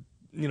it's not,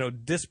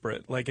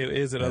 disparate like it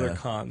is at other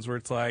cons where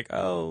it's like,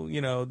 oh,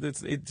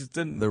 it just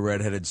didn't. The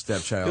redheaded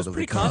stepchild It was of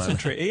pretty the con.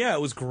 concentrated. Yeah, it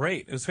was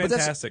great. It was But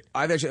that's- fantastic.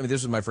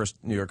 this was my first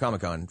New York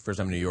Comic Con, first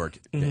time in New York,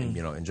 in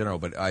general.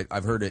 But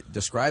I've heard it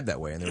described that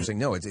way, and they were saying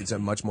no, it's a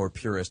much more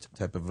purist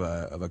type of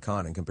a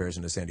con in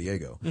comparison to San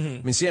Diego.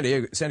 I mean, San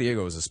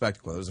Diego was a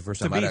spectacle. It was the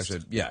first time I'd beast.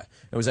 actually,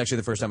 it was actually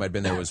the first time I'd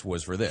been there was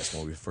for this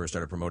when we first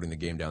started promoting the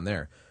game down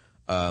there.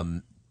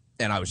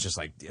 And I was just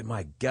like,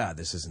 my God,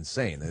 this is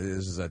insane.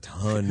 This is a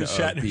ton of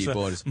Shatner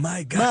people. said,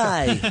 my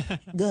God. My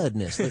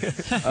goodness.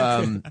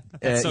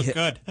 That's so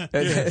good.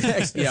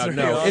 Yeah, really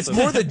no, it's awesome.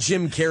 more the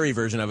Jim Carrey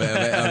version of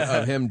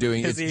him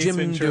doing. It's Ace Jim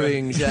Ventura.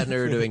 doing,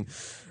 Shatner doing.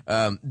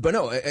 But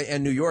no,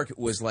 and New York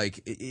was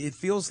like, it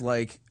feels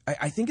like,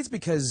 I think it's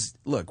because,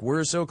 look,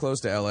 we're so close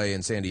to LA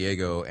and San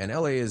Diego, and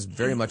LA is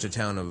very much a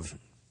town of.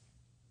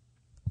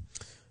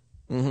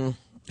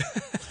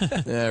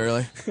 Yeah,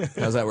 really?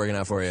 How's that working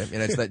out for you?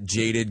 And it's that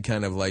jaded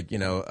kind of like,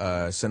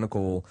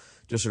 cynical,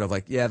 just sort of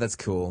like, yeah, that's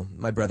cool.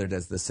 My brother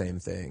does the same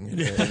thing. And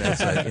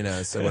it's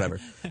like, so whatever.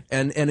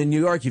 And in New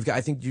York,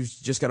 I think you've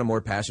just got a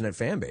more passionate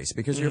fan base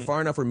because you're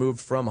far enough removed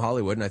from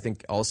Hollywood. And I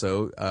think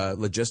also,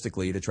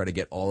 logistically to try to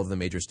get all of the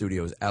major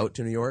studios out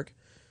to New York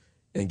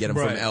and get them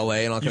from Right. LA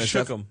and all You kind of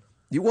shook stuff. 'em.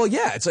 Well,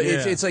 yeah, it's like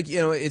Yeah. it's like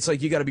it's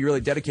like you got to be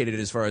really dedicated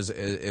as far as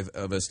if,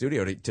 of a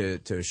studio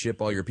to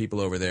ship all your people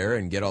over there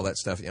and get all that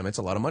stuff. I mean, it's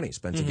a lot of money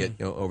spent to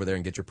get over there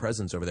and get your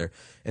presence over there.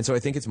 And so I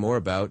think it's more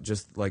about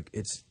just like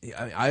it's.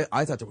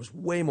 I thought there was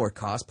way more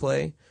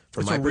cosplay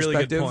from That's my a really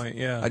good perspective. point,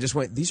 yeah. I just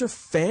went. These are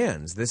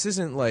fans. This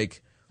isn't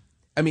like.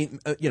 I mean,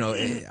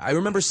 I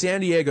remember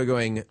San Diego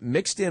going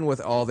mixed in with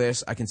all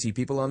this. I can see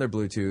people on their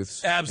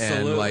Bluetooths,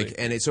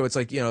 Absolutely. so it's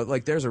like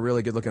like there's a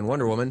really good looking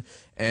Wonder Woman,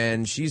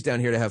 and she's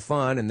down here to have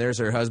fun, and there's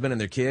her husband and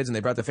their kids, and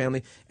they brought the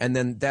family, and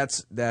then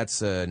that's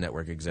a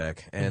network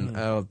exec, and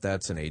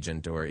that's an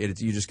agent, or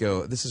you just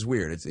go, this is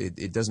weird.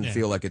 It doesn't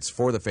feel like it's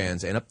for the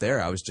fans. And up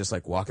there, I was just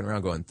like walking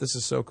around going, this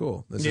is so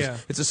cool.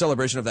 It's a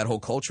celebration of that whole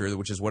culture,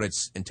 which is what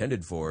it's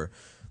intended for.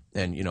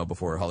 And,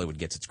 before Hollywood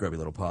gets its grubby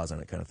little paws on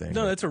it kind of thing.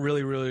 No, that's a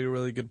really, really,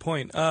 really good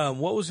point.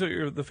 What was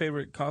the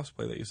favorite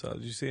cosplay that you saw?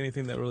 Did you see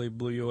anything that really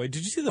blew you away?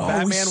 Did you see the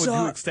Batman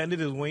who extended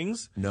his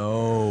wings?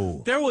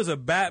 No. There was a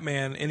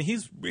Batman, and he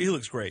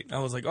looks great. I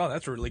was like, oh,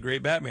 that's a really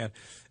great Batman.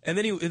 And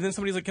then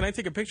somebody's like, can I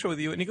take a picture with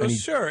you? And he goes,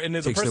 sure. And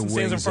the takes person the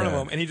stands in wings front of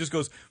out. him, and he just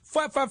goes,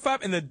 flap, flap,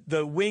 flap, and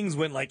the wings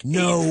went like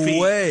No 8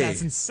 feet. way.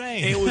 That's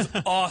insane. It was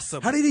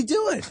awesome. How did he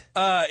do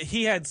it?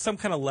 He had some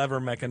kind of lever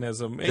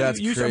mechanism. That's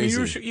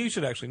crazy. You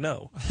should actually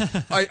know. All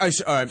right.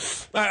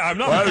 I'm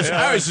not.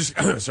 I was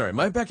just sorry. Am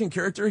I back in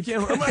character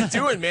again? What am I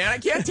doing, man? I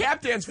can't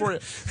tap dance for you.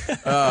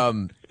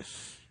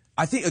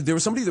 I think there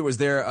was somebody that was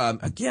there.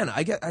 Again,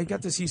 I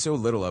got to see so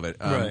little of it.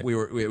 Right.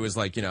 It was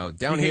like down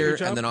You hate here your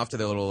job? and then off to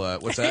the little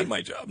what's I that? hate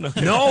my job. No.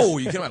 No,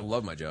 you can. I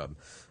love my job.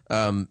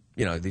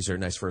 These are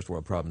nice first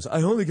world problems.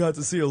 I only got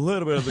to see a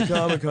little bit of the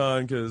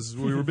Comic-Con because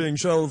we were being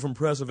shuttled from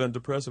press event to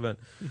press event.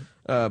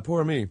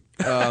 Poor me.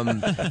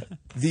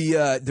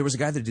 There was a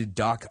guy that did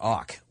Doc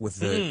Ock with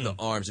the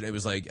arms, and it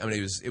was like,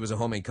 it was a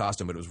homemade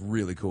costume, but it was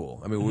really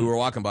cool. I mean, we were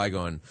walking by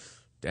going,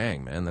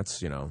 dang, man,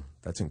 that's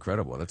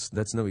incredible.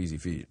 That's no easy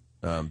feat.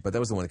 But that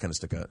was the one that kind of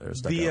stuck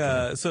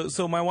out.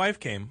 So my wife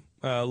came,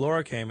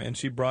 Laura came, and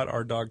she brought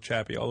our dog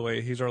Chappie all the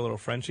way. He's our little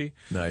Frenchie.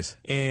 Nice.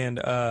 And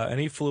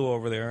he flew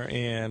over there,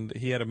 and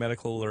he had a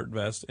medical alert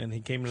vest, and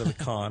he came into the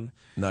con.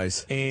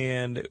 Nice.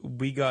 And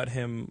we got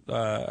him.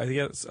 I think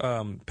it's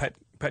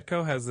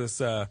Petco has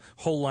this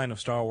whole line of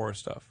Star Wars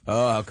stuff.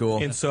 Oh, how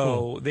cool. And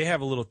so they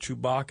have a little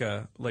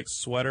Chewbacca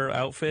sweater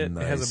outfit. It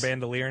has Nice. a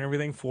bandolier and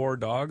everything for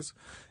dogs.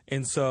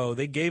 And so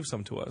they gave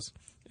some to us.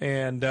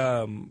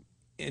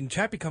 And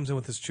Chappie comes in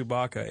with this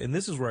Chewbacca, and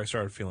this is where I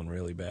started feeling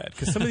really bad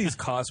because some of these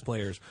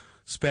cosplayers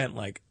spent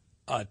like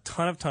a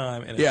ton of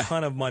time and a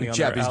ton of money on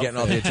Chappie's their getting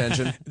all the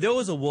attention. There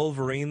was a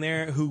Wolverine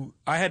there who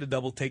I had to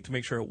double take to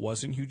make sure it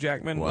wasn't Hugh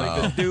Jackman. Wow.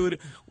 Like the dude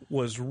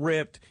was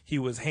ripped. He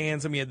was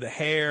handsome. He had the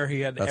hair. He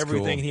had That's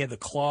everything. cool. He had the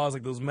claws,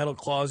 like those metal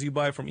claws you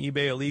buy from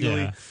eBay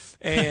illegally.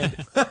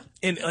 Yeah.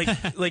 And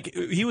like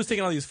he was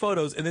taking all these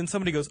photos, and then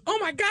somebody goes, "Oh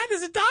my God,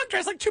 there's a dog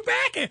dressed like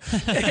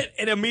Chewbacca!"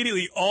 and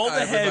immediately all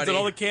the heads and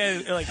all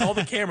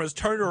the cameras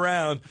turned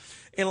around,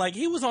 and like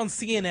he was on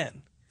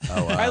CNN.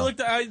 Oh, wow.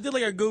 I did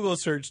like a Google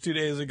search 2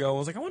 days ago. I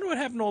was like, I wonder what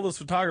happened to all those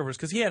photographers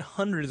because he had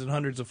hundreds and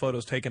hundreds of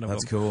photos taken of him.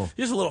 That's cool.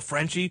 Just a little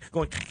Frenchie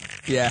going,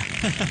 Yeah.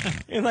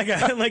 and like a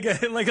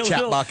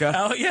Chewbacca.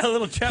 a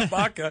little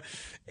Chewbacca,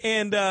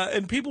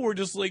 and people were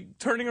just like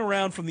turning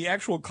around from the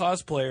actual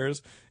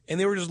cosplayers. And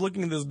they were just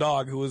looking at this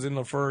dog who was in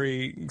a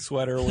furry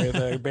sweater with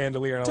a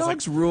bandolier. And I was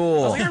Dogs like, rule.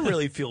 I was like, I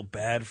really feel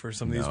bad for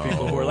some of these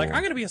people who are like,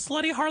 I'm going to be a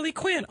slutty Harley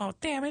Quinn. Oh,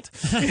 damn it.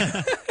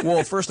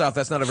 Well, first off,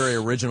 that's not a very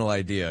original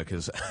idea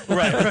because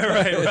Right.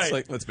 it's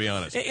like, let's be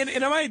honest. And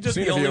am I just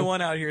Seen the a only few.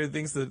 one out here that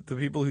thinks that the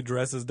people who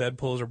dress as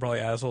Deadpools are probably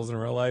assholes in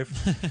real life?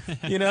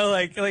 You know,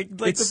 like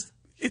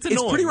it's annoying.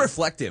 It's pretty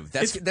reflective.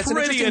 That's It's an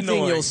pretty interesting thing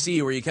annoying. you'll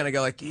see where you kind of go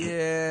like,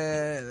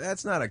 yeah,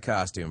 that's not a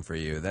costume for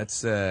you.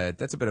 That's a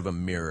bit of a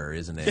mirror,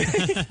 isn't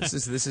it?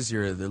 this is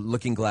your the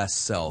looking glass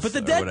self. But the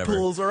or whatever.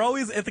 Deadpools are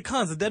always at the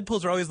cons. The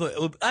Deadpools are always like,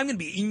 oh, I'm going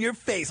to be in your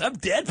face. I'm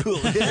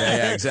Deadpool.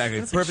 Yeah, exactly.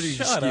 It's like, Perfect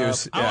shut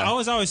excuse. up. Yeah. I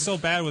was always so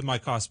bad with my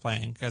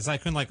cosplaying because I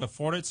couldn't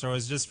afford it, so it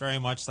was just very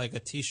much like a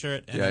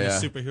T-shirt and then Yeah.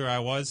 the superhero I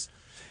was.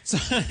 So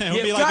it would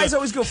Yeah, be like guys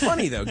always go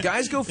funny though.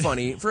 Guys go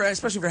funny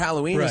especially for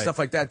Halloween and Right. stuff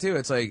like that too.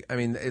 It's like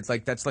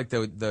that's like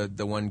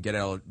the one get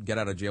out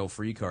of jail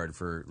free card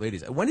for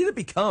ladies. When did it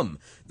become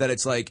that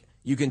it's like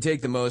you can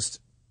take the most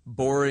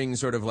boring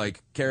sort of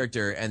like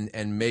character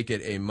and make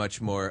it a much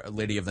more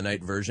lady of the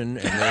night version,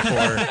 and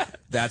therefore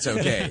that's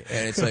okay.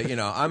 And it's like,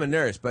 I'm a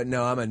nurse, but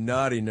no, I'm a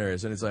naughty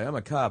nurse, and it's like I'm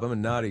a cop, I'm a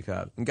naughty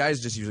cop. And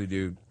guys just usually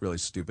do really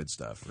stupid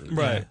stuff, or,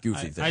 Right.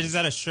 Goofy things. I just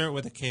had a shirt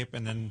with a cape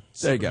and then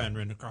There you go. Superman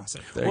written across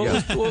it. There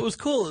you go. What was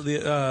cool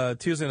the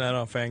Tuesday night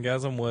on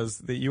Fangasm was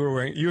that you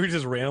were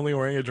just randomly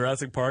wearing a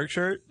Jurassic Park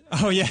shirt,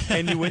 Oh yeah,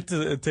 and you went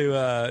to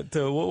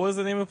what was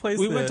the name of the place?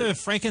 we went to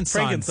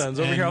Frankenstein's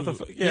over here off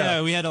the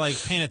yeah. We had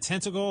to paint a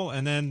tentacle,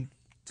 and then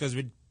because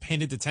we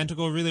painted the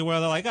tentacle really well,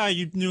 they're like,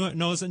 you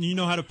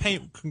know how to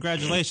paint.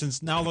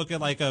 Congratulations! Now look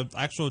at a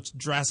actual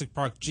Jurassic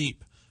Park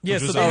Jeep Yeah,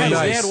 which so was they had, nice.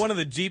 they had one of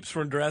the Jeeps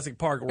from Jurassic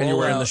Park. And you were roll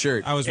wearing the out,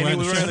 shirt. I was and he wearing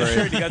was the wearing the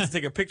shirt. shirt. You got to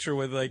take a picture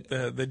with like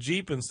the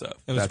Jeep and stuff.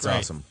 It was That's great.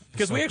 awesome.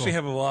 Because So we actually cool.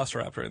 have a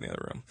Velociraptor in the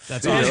other room.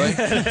 That's Do you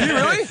awesome. really? Do you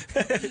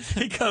really?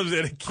 He comes in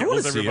and I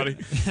wanna kills see everybody.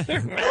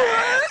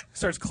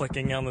 Starts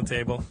clicking on the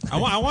table. I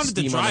wanted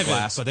to Steam on the drive it,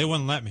 glass. but they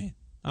wouldn't let me.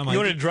 I'm You like,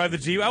 wanted to drive the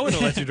Jeep? I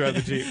wouldn't have let you drive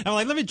the Jeep. I'm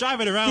like, let me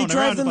drive it around. They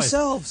drive around the place.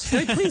 themselves.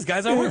 Hey, please,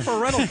 guys, I work for a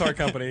rental car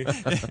company.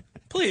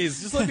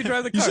 Please, just let me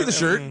drive the You car. see the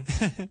shirt?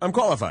 I'm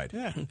qualified.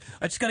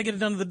 I just got to get it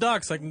down to the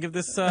dock so I can give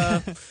this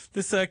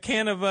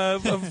can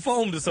of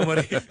foam to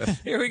somebody.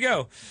 Here we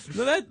go.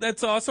 No,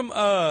 that's awesome.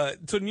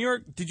 So New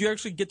York, did you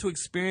actually get to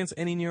experience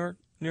any New York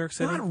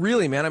City? Not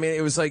really, man. I mean,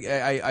 it was like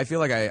I feel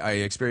like I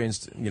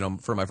experienced,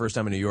 for my first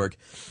time in New York,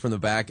 from the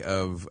back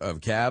of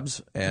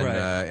cabs and Right.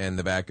 And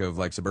the back of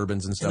like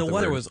Suburbans and stuff. And the that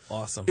weather were- was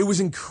awesome. It was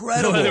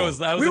incredible. The weather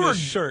was- I was we in a were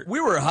shirt.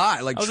 We were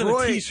hot. Like I was in a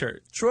Troy.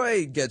 t-shirt.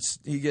 Troy gets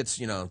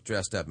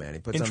dressed up, man. He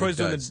puts And on Troy's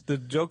the doing duds. the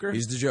Joker.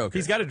 He's the Joker.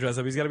 He's got to dress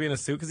up. He's got to be in a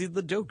suit because he's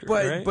the Joker.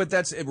 But right? but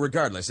that's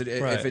regardless.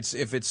 Right.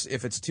 If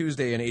it's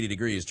Tuesday and 80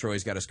 degrees,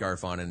 Troy's got a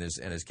scarf on and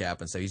his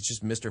cap and stuff. He's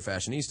just Mr.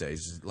 Fashionista.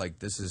 He's just like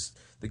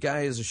the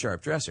guy is a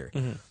sharp dresser.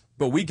 Mm-hmm.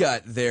 But we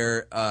got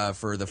there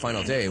for the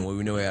final day, and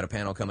we knew we had a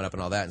panel coming up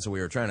and all that, and so we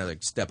were trying to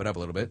like step it up a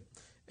little bit.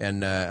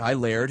 And I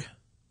layered.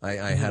 I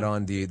had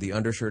on the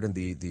undershirt and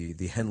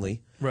the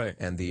Henley, Right.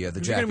 and the You're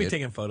jacket. going to be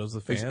taking photos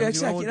of fans. Yeah,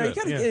 exactly. You You wanna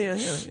gotta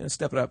look good.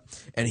 step it up.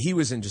 And he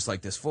was in just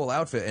like this full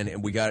outfit,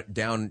 and we got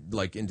down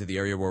like into the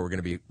area where we're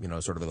going to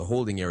be, sort of the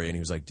holding area. And he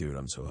was like, "Dude,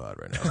 I'm so hot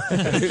right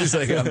now." He was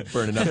like, "I'm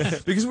burning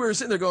up," because we were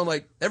sitting there going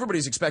like,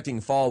 everybody's expecting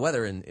fall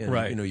weather in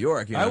Right. New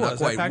York. I not was. I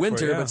quite packed for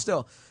winter, it, yeah. but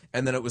still.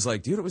 And then it was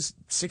like, dude, it was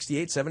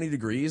 68, 70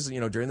 degrees,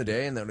 during the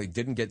day, and then it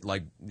didn't get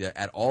like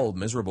at all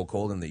miserable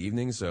cold in the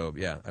evening. So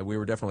yeah, we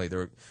were definitely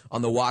there.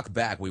 On the walk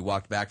back, we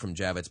walked back from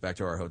Javits back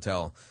to our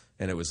hotel,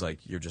 and it was like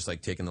you're just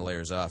like taking the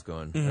layers off,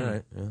 going, all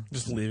right, yeah,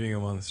 Just leaving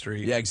him on the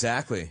street. yeah,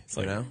 exactly. It's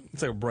like,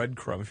 it's like a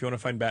breadcrumb. If you want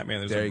to find Batman,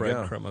 there's there a you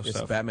go. breadcrumb of It's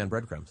stuff. Batman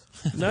breadcrumbs.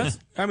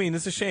 I mean,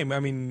 it's a shame. I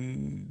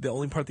mean, the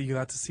only part that you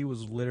got to see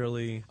was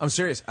literally. I'm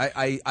serious.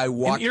 I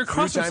walked. And you're through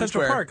across from Times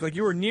Central Square. Park. Like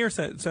you were near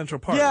Central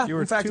Park. Yeah, you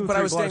were in fact, 2 or but I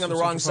 3 was staying blocks on the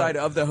from wrong Central side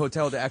Park. of the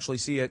hotel to actually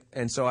see it,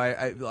 and so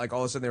I like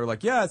all of a sudden they were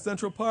like, "Yeah, it's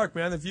Central Park,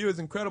 man. The view is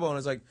incredible," and I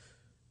was like,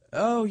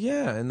 "Oh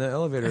yeah," in the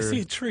elevator. I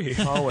see a tree.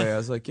 hallway. I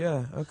was like,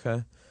 "Yeah,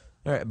 okay."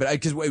 All right, but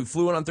because we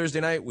flew in on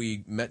Thursday night,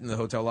 we met in the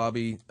hotel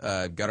lobby,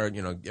 got our,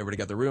 everybody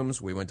got their rooms.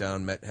 We went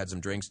down, met, had some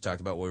drinks, talked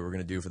about what we were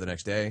going to do for the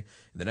next day.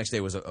 The next day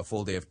was a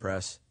full day of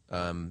press,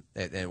 and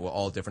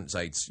all different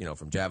sites,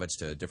 from Javits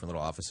to different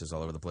little offices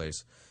all over the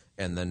place.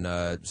 And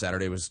then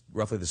Saturday was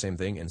roughly the same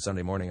thing. And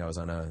Sunday morning, I was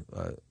I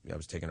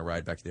was taking a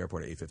ride back to the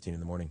airport at 8:15 in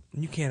the morning.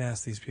 You can't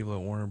ask these people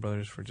at Warner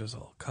Brothers for just a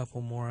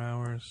couple more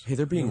hours. Hey,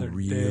 they're being Another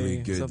really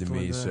day, good to something me.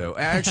 like that. So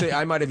actually,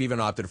 I might have even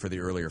opted for the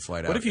earlier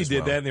flight out. What if you as did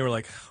well. that and they were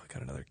like, oh, we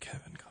got another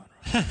Kevin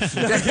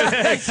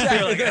Conroy?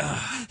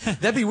 Exactly.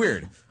 That'd be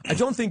weird. I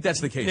don't think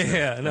that's the case. though.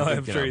 Yeah, no, I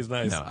I'm think, sure he's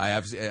nice. No,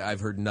 I've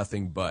heard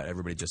nothing but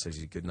everybody just says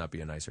he could not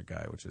be a nicer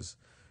guy, which is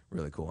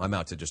really cool. I'm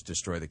out to just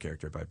destroy the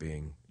character by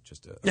being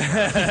just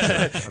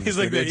a. He's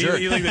like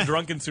he's like the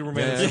drunken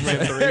Superman in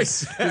Superman 3.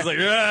 He's like,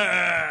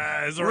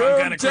 it's the wrong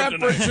kind of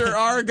kryptonite.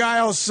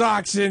 Argyle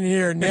socks in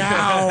here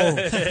now.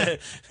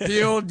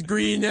 The old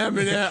green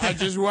M&M. I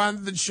just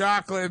want the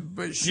chocolate,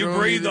 but You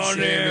breathe on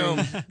him.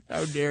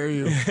 How dare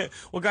you?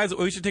 Well, guys,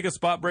 we should take a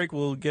spot break.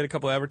 We'll get a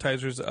couple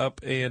advertisers up,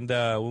 and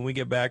when we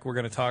get back, we're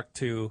going to talk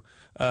to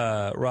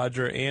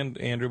Roger and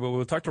Andrew. But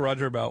we'll talk to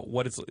Roger about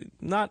what it's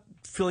not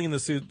filling in the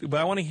suit. But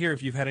I want to hear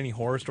if you've had any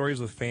horror stories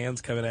with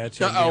fans coming at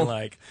you and being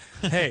like,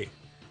 "Hey,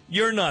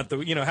 you're not the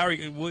how are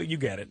you? Well, you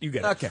get it. You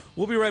get it." Okay.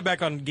 We'll be right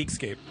back on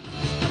Geekscape.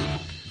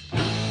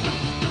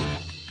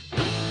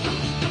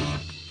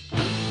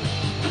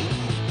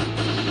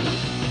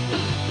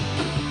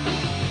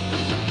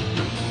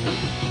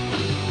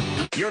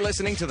 You're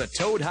listening to the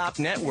Toad Hop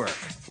Network,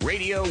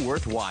 radio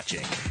worth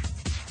watching.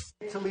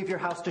 To leave your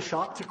house to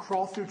shop, to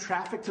crawl through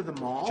traffic to the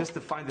mall. Just to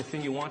find the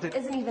thing you wanted.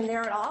 Isn't even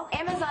there at all.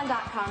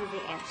 Amazon.com is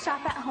the answer.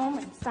 Shop at home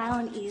in style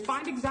and ease.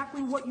 Find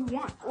exactly what you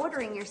want.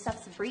 Ordering your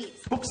stuff's a breeze.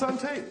 Books on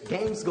tape,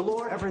 games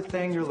galore,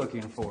 everything you're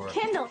looking for.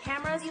 Kindle,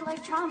 cameras,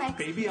 electronics.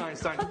 Baby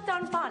Einstein. Hooked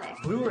on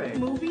phonics. Blu-ray,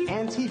 Movies.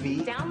 and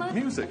TV, Download.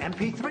 music,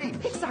 MP3,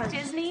 Pixar.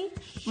 Disney.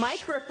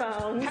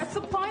 Microphones. pet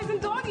supplies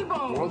and doggy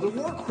bones, World of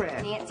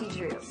Warcraft, Nancy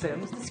Drew.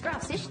 Sims. The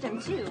Scruff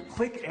System too.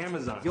 Click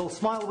Amazon. You'll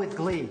smile with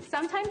glee.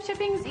 Sometimes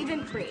shipping's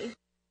even free.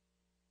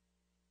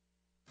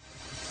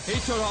 Hey,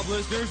 Toad Hop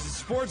listeners, the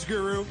Sports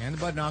Guru And the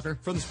Bud Knocker.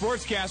 from the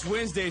Sportscast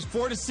Wednesdays,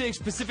 4 to 6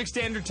 Pacific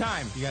Standard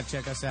Time. You gotta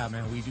check us out,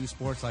 man. We do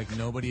sports like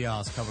nobody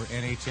else. Cover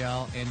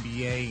NHL,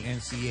 NBA,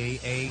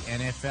 NCAA,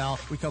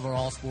 NFL. We cover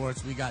all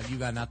sports. You got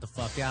Not the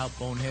Fuck Out,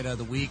 Bonehead of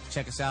the Week.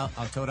 Check us out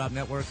on Toad Hop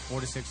Network,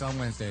 4 to 6 on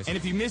Wednesdays. And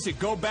if you miss it,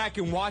 go back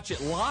and watch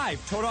it live,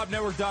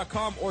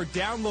 ToadHopNetwork.com, or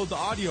download the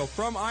audio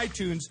from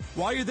iTunes.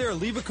 While you're there,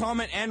 leave a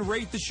comment and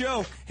rate the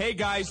show. Hey,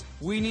 guys,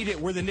 we need it.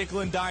 We're the nickel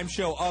and dime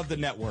show of the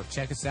network.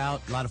 Check us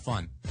out. A lot of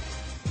fun.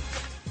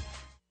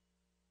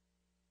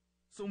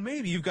 So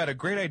maybe you've got a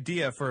great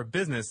idea for a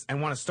business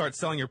and want to start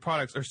selling your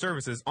products or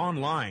services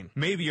online.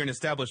 Maybe you're an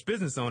established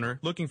business owner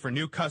looking for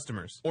new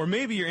customers. Or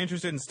maybe you're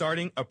interested in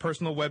starting a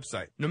personal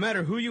website. No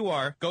matter who you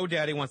are,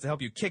 GoDaddy wants to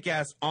help you kick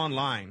ass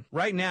online.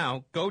 Right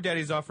now,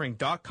 GoDaddy's offering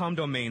 .com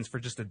domains for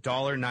just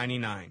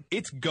 $1.99.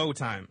 It's go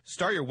time.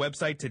 Start your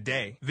website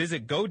today.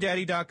 Visit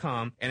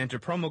GoDaddy.com and enter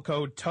promo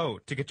code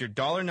TOAD to get your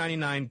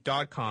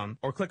 $1.99 .com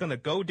or click on the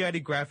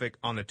GoDaddy graphic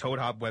on the Toad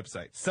Hop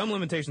website. Some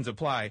limitations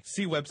apply.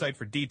 See website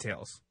for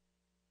details.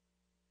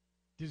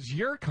 Does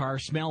your car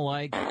smell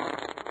like?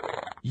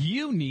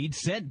 You need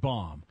Scent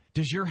Bomb.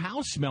 Does your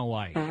house smell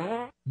like?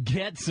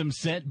 Get some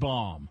Scent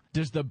Bomb.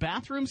 Does the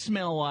bathroom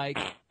smell like?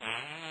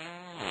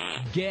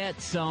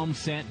 Get some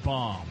Scent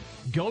Bomb.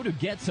 Go to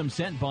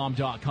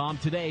GetSomeScentBomb.com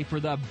today for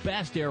the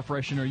best air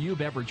freshener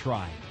you've ever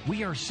tried.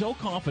 We are so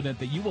confident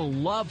that you will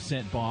love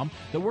Scent Bomb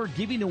that we're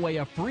giving away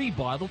a free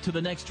bottle to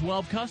the next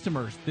 12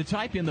 customers that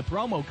type in the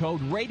promo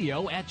code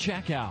RADIO at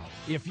checkout.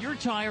 If you're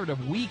tired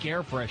of weak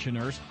air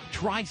fresheners,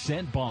 try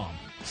Scent Bomb.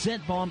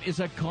 Scent Bomb is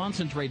a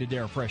concentrated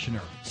air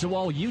freshener, so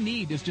all you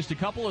need is just a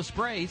couple of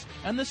sprays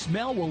and the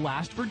smell will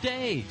last for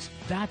days.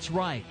 That's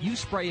right, you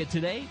spray it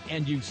today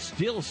and you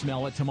still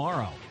smell it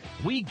tomorrow.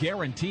 We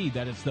guarantee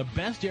that it's the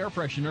best air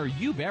freshener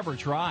you've ever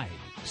tried.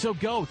 So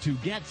go to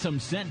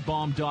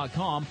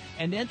GetSomeScentBomb.com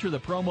and enter the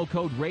promo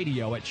code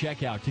RADIO at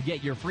checkout to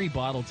get your free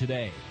bottle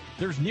today.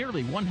 There's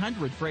nearly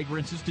 100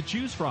 fragrances to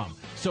choose from,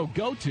 so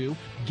go to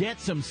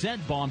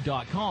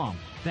GetSomeScentBomb.com.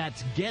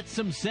 That's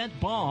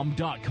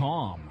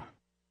GetSomeScentBomb.com.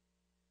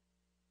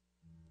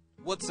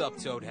 What's up,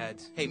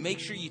 Toadheads? Hey, make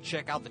sure you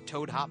check out the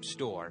Toad Hop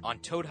store on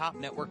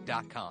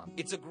ToadHopNetwork.com.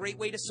 It's a great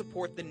way to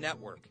support the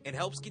network and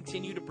helps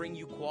continue to bring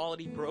you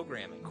quality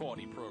programming.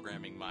 Quality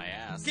programming, my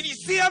ass. Can you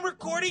see I'm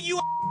recording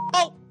you?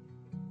 Oh!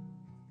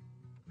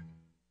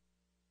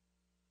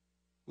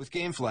 With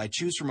GameFly,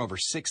 choose from over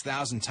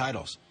 6,000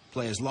 titles.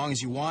 Play as long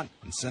as you want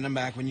and send them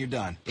back when you're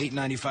done.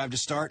 $8.95 to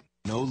start,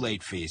 no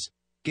late fees.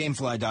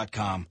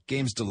 Gamefly.com.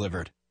 Games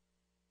delivered.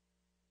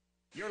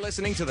 You're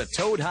listening to the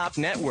Toad Hop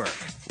Network,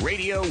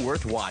 radio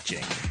worth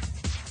watching.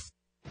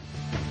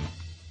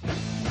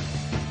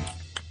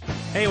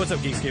 Hey, what's up,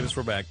 Geekscapists?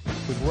 We're back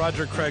with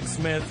Roger Craig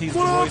Smith. He's the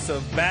voice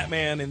of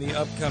Batman in the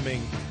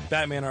upcoming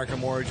Batman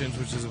Arkham Origins,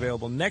 which is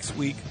available next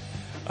week.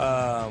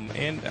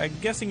 And I'm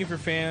guessing if you're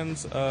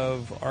fans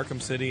of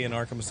Arkham City and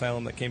Arkham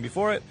Asylum that came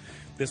before it,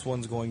 this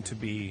one's going to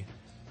be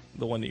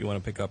the one that you want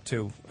to pick up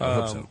too. I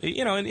hope so.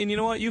 You know, and you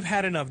know what? You've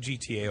had enough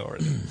GTA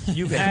already.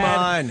 You've Come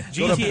had on,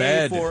 go to GTA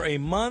bed. for a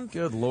month.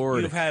 Good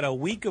Lord. You've had a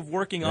week of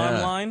working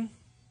online,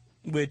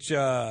 which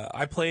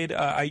I played.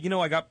 I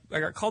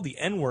got called the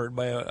N-word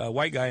by a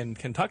white guy in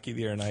Kentucky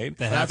the other night.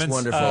 That's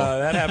wonderful.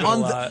 That happened a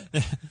lot.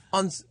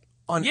 On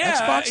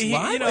Xbox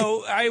Live? You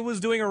know, I was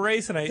doing a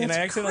race and I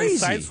accidentally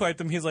crazy. sideswiped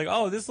him. He's like,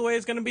 "Oh, this is the way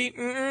it's going to be."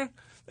 Mm-mm.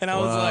 And I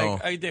was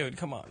like, "Hey, dude,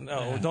 come on,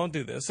 no, don't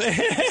do this."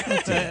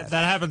 that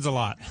happens a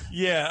lot.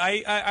 Yeah,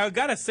 I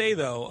gotta say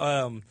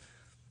though,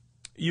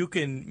 you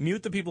can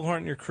mute the people who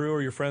aren't in your crew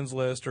or your friends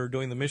list or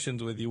doing the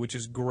missions with you, which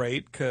is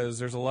great because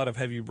there's a lot of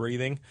heavy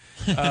breathing.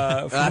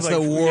 That's the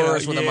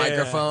worst with a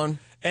microphone.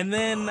 And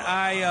then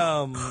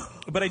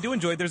but I do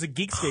enjoy it. There's a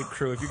Geekscape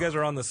crew. If you guys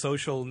are on the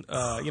social,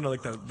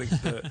 like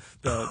the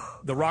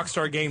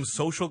Rockstar Games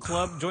social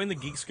club, join the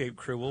Geekscape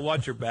crew. We'll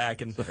watch your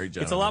back, and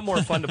it's a lot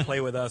more fun to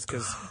play with us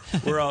because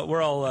we're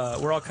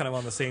all kind of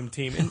on the same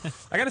team. And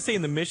I got to say,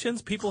 in the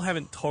missions, people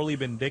haven't totally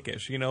been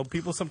dickish. You know,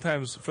 people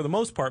sometimes, for the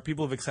most part,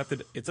 people have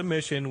accepted it's a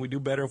mission. We do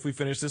better if we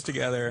finish this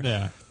together.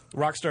 Yeah.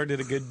 Rockstar did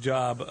a good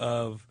job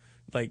of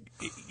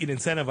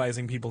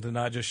incentivizing people to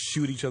not just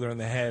shoot each other in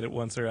the head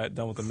once they're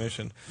done with the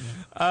mission.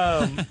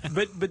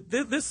 But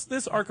this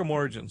Arkham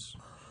Origins,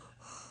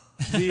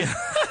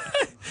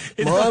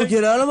 Mom,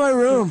 get out of my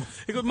room.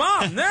 He goes,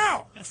 "Mom,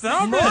 now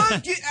stop Mom,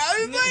 it. get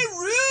out of my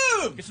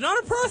room. It's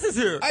not a process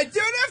here. I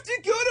don't have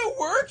to go to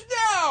work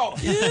now."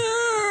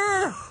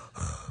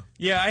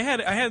 Yeah, I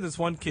had this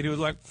one kid who was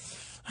like,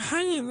 "How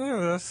do you do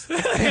this?"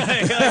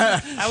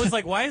 I was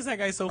like, "Why is that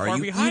guy so Are far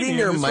you behind eating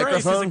me in your this race?"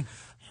 He's microphone? like,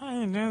 "How do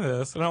you do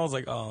this?" And I was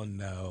like, "Oh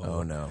no,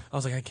 Oh no." I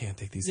was like, I can't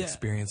take these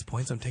experience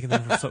points. I'm taking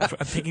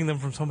them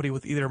from somebody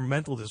with either a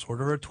mental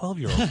disorder or a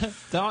 12-year-old.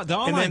 The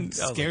online then- I was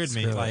scared like,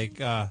 me. screw it. Like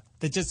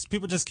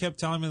people just kept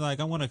telling me like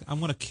I'm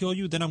gonna kill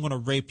you, then I'm gonna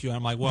rape you. And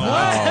I'm like, well,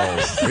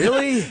 Oh,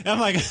 really? I'm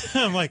like,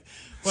 well,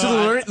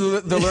 So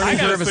the learning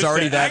curve is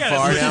already that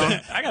far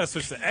now? I gotta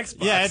switch to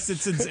Xbox. yeah, it's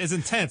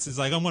intense. It's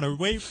like I'm gonna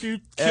rape you,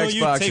 kill Xbox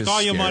you, take is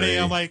all your money. scary.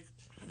 I'm like,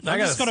 I'm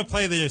just gonna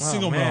play the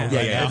single mode. Yeah,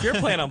 right now. If you're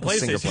playing on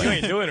Single PlayStation, you player.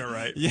 ain't doing it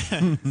right. Yeah.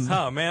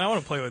 Oh man, I want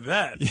to play with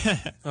that. Yeah.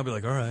 I'll be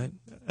like, all right.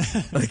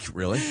 Like,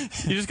 really?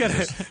 You just gotta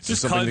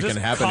just something that can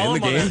happen call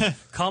in the them on game?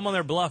 call them on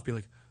their bluff. Be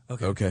like,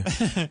 okay.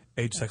 Okay.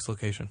 Age, sex,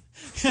 location.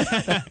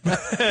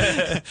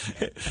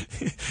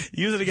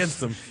 Use it against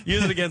them.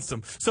 Use it against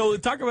them. So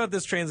talk about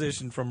this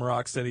transition from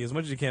Rocksteady as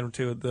much as you can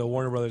to the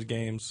Warner Brothers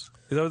games.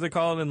 Is that what they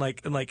call it? And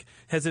like,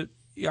 has it?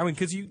 I mean,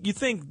 because you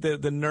think the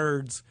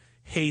nerds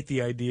hate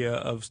the idea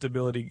of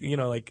stability. You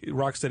know, like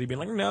Rocksteady being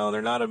like, no,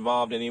 they're not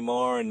involved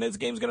anymore, and this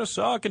game's gonna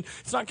suck, and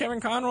it's not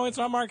Kevin Conroy, it's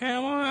not Mark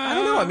Hamill. I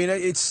don't know. I mean,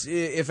 it's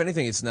if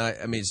anything, it's not.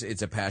 I mean,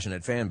 it's a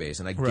passionate fan base,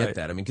 and I get Right.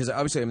 that. I mean, because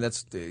obviously, I mean,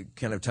 that's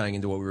kind of tying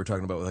into what we were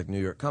talking about with like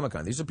New York Comic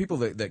Con. These are people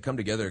that come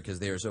together because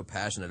they are so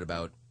passionate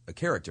about a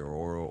character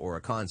or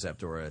a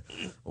concept or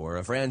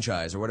a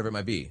franchise or whatever it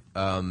might be.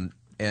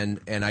 And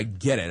I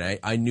get it.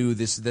 I knew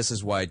this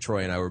is why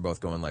Troy and I were both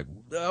going like,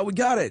 oh, we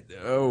got it.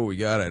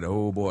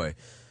 Oh boy.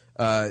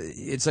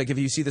 It's like if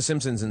you see The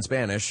Simpsons in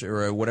Spanish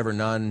or whatever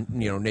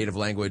native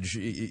language,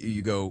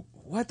 you go,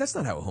 what? That's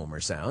not how Homer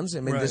sounds.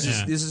 I mean, Right. this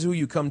is who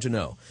you come to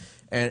know,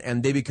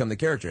 and they become the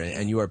character,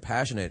 and you are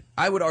passionate.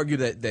 I would argue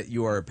that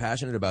you are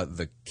passionate about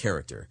the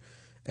character,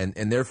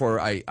 and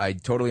therefore I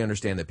totally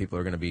understand that people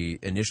are going to be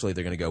initially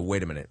they're going to go,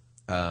 wait a minute,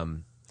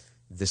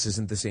 this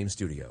isn't the same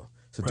studio,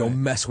 so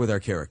don't mess with our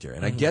character,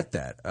 and I get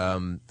that.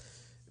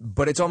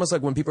 But it's almost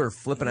like when people are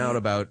flipping out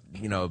about,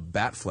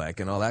 Batfleck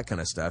and all that kind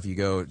of stuff, you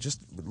go,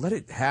 just let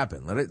it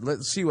happen.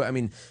 Let's see what, I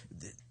mean,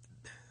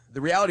 the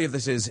reality of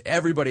this is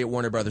everybody at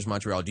Warner Brothers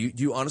Montreal, do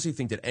you honestly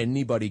think that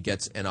anybody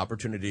gets an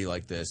opportunity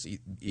like this,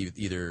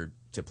 either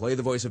to play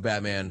the voice of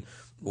Batman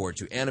or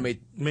to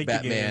animate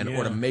Batman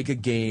or to make a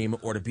game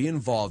or to be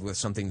involved with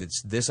something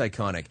that's this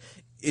iconic?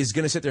 Is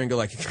going to sit there and go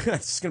like,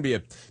 it's going to be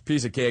a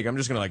piece of cake. I'm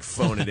just going to like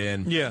phone it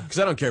in. Yeah. Because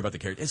I don't care about the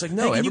character. It's like,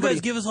 no, Hey, can you everybody...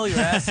 guys give us all your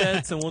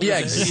assets and we'll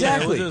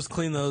exactly. we'll just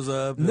clean those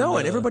up. No,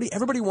 and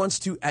everybody wants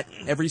to at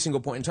every single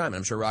point in time. And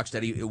I'm sure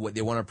Rocksteady,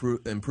 they want to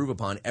improve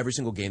upon every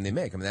single game they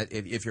make. I mean,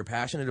 if you're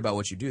passionate about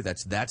what you do,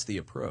 that's the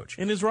approach.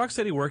 And is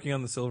Rocksteady working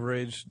on the Silver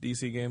Age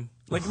DC game?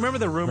 Like, remember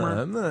the rumor? I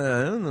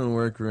don't know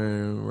work for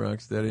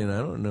Rocksteady, and I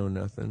don't know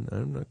nothing.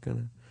 I'm not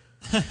gonna.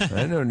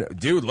 I don't know,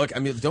 dude. Look, I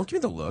mean, don't give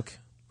me the look.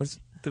 What's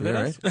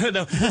Right?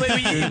 No,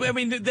 I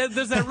mean,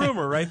 there's that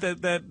rumor, right?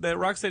 That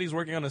Rocksteady's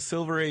working on a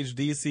Silver Age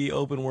DC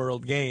open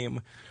world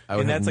game,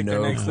 and that's like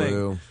their next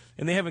thing.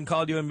 And they haven't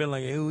called you and been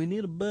like, hey, we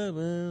need a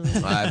bubble.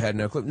 I've had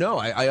no clue. No,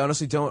 I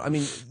honestly don't. I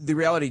mean, the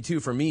reality,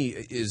 too, for me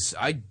is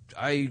I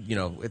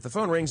if the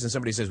phone rings and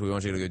somebody says, we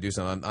want you to go do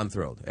something, I'm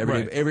thrilled.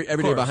 Every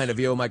day behind a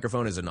VO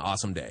microphone is an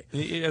awesome day.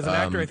 As an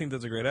actor, I think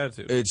that's a great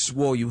attitude.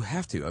 Well, you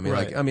have to.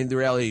 I mean, the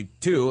reality,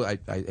 too, I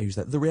use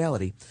that. The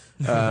reality.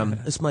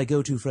 It's my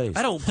go-to phrase.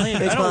 I don't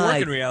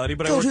work in reality,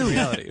 but I work in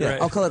reality. Yeah,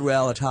 right? I'll call it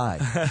reality.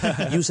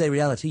 You say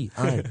reality,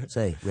 I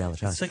say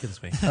reality. It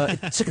sickens me.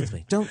 It sickens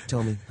me. Don't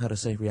tell me how to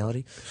say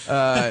reality.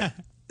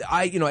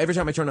 Every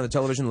time I turn on the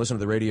television, listen to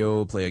the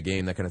radio, play a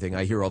game, that kind of thing,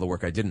 I hear all the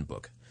work I didn't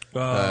book.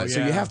 So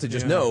you have to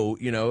just know,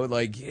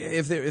 like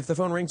if the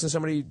phone rings and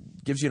somebody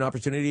gives you an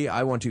opportunity,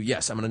 I want to.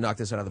 Yes, I'm going to knock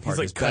this out of the park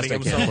as best I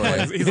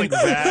can. He's like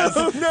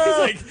Zaz.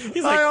 No,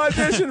 he's like I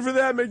auditioned for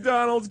that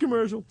McDonald's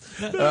commercial.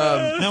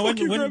 Now,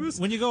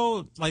 when you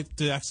go like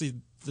to actually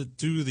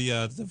do the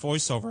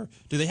voiceover,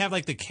 do they have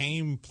like the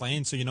game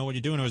playing so you know what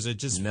you're doing, or is it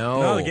just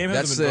no? The game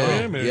hasn't been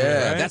programmed,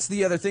 right? That's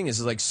the other thing.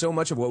 Is like so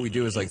much of what we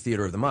do is like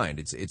theater of the mind.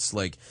 It's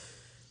like.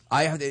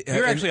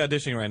 You're actually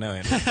auditioning right now,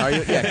 Andy. Are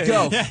you? Yeah,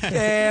 go.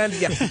 And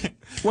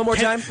one more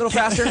time, a little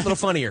faster, a little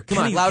funnier. Come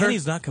on, louder.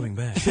 Kenny's not coming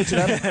back. Pitch it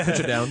up, pitch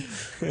it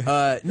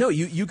down. No,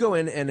 you go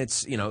in and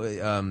it's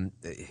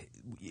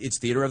it's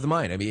theater of the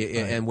mind. I mean,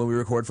 and when we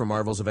record for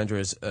Marvel's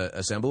Avengers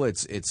Assemble,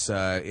 it's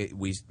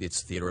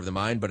theater of the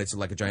mind, but it's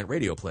like a giant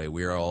radio play.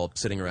 We're all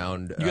sitting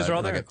around. You guys are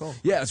all there. Cool.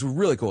 Yeah, it's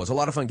really cool. It's a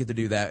lot of fun. Get to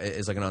do that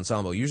as like an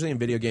ensemble. Usually in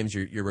video games,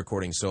 you're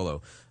recording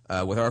solo.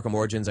 With Arkham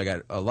Origins, I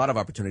got a lot of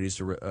opportunities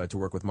to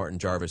work with Martin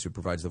Jarvis, who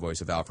provides the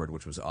voice of Alfred,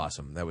 which was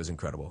awesome. That was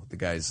incredible. The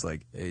guy's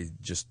like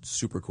just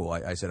super cool.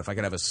 I said if I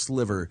could have a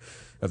sliver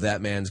of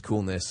that man's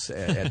coolness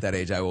at that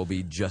age, I will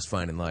be just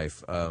fine in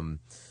life.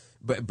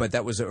 But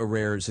that was a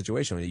rare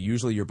situation.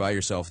 Usually you're by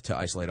yourself to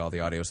isolate all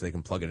the audio so they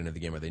can plug it into the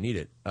game where they need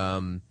it.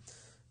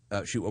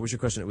 Shoot, what was your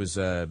question? It was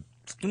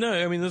no,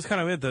 I mean that's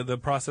kind of it. The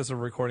process of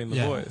recording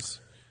the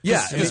voice.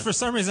 Yeah, because for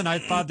some reason I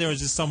thought there was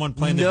just someone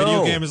playing the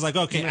video game. It's like,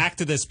 okay, act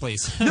to this,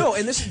 please. No,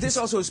 and this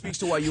also speaks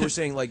to why you were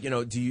saying like,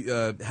 how do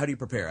you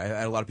prepare? I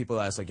had a lot of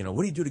people ask like,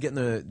 what do you do to get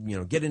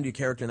get into your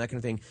character and that kind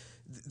of thing.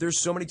 There's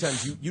so many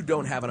times you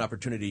don't have an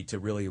opportunity to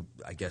really,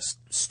 I guess,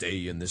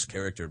 stay in this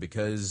character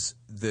because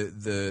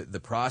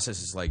the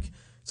process is like.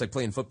 It's like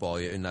playing football.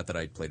 Not that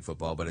I played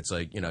football, but it's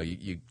like,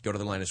 you go to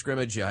the line of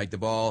scrimmage, you hike the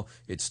ball,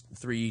 it's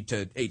 3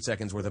 to 8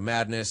 seconds worth of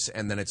madness,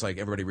 and then it's like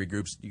everybody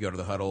regroups, you go to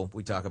the huddle,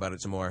 we talk about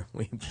it some more,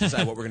 we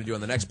decide what we're going to do on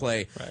the next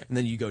play, and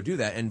then you go do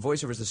that. And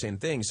voiceover is the same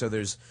thing. So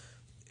there's,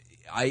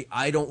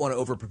 I don't want to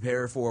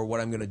over-prepare for what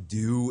I'm going to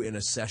do in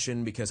a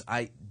session because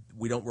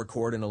we don't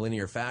record in a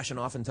linear fashion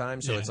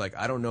oftentimes, so it's like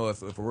I don't know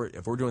if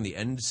we're doing the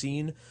end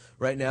scene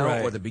right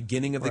now or the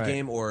beginning of the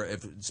game or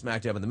if it's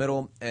smack dab in the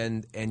middle,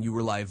 and you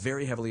rely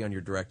very heavily on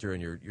your director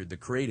and your the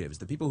creatives,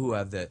 the people who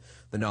have the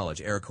knowledge.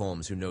 Eric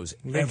Holmes, who knows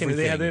everything.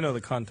 They know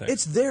the context.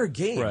 It's their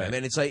game. Right. I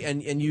mean, it's like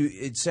and you.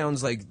 It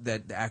sounds like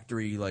that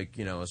actory, like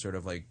sort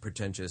of like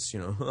pretentious.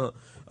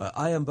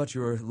 I am but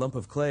your lump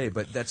of clay,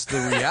 but that's the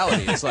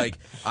reality. It's like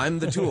I'm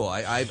the tool.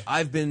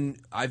 I've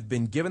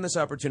been given this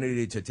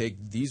opportunity to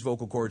take these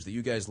vocal cords that that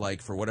you guys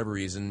like for whatever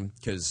reason,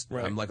 because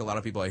I'm like a lot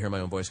of people, I hear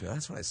my own voice and go,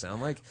 that's what I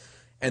sound like.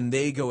 And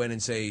they go in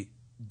and say,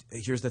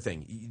 here's the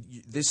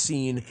thing, this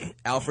scene,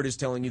 Alfred is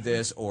telling you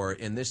this, or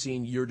in this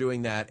scene, you're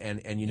doing that,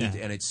 and you need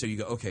to, and it's, so you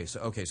go, okay,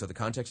 so the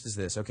context is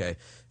this, okay,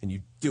 and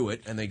you do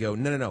it, and they go,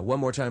 no, one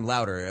more time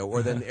louder,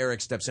 or then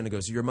Eric steps in and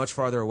goes, you're much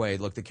farther away,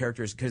 look, the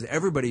characters, because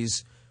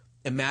everybody's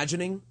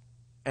imagining,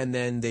 and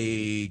then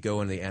they go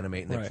and they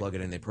animate and they plug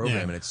it in, they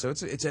program it. So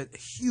it's a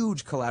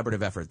huge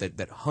collaborative effort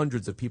that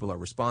hundreds of people are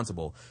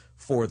responsible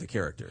for the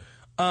character.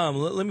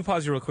 Let me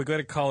pause you real quick. Go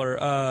ahead,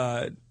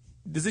 caller.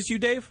 Is this you,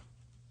 Dave?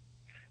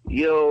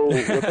 Yo,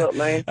 what's up,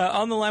 man?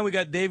 On the line, we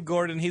got Dave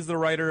Gordon. He's the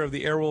writer of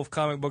the Airwolf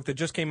comic book that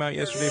just came out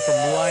yesterday from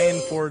Lion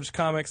Forge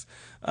Comics.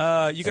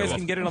 You guys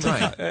can get it on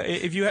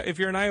the if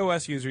you're an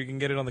iOS user, you can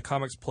get it on the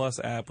Comics Plus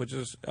app, which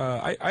is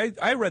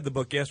I read the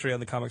book yesterday on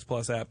the Comics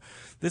Plus app.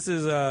 This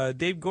is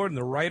Dave Gordon,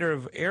 the writer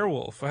of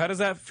Airwolf. How does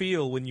that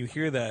feel when you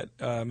hear that,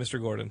 Mr.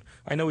 Gordon?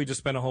 I know we just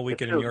spent a whole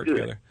weekend in New York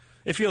together.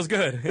 It feels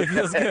good. It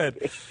feels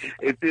good.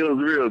 It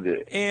feels real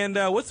good. And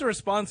what's the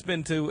response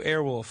been to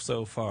Airwolf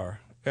so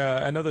far?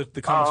 I know that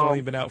the comic's only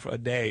been out for a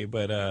day,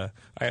 but I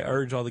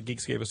urge all the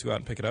Geekscapists to go out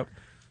and pick it up.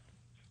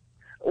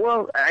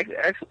 Well, I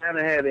actually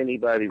haven't had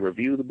anybody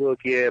review the book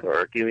yet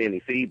or give me any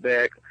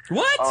feedback.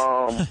 What?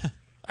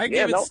 I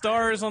gave it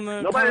stars on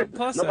the Comic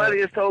Plus app.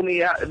 Nobody has told me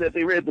that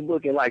they read the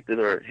book and liked it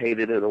or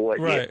hated it or what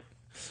right. yet.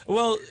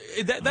 Well,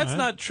 that's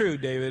not true,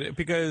 David,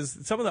 because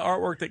some of the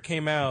artwork that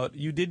came out,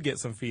 you did get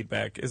some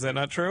feedback. Is that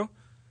not true?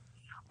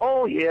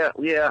 Oh, yeah.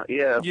 Yeah,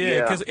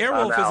 because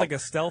Airwolf is like a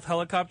stealth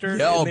helicopter.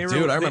 Yeah, I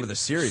remember the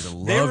series. I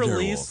loved They Airwolf.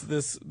 released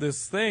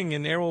this thing,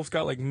 and Airwolf's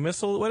got like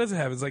missile. What does it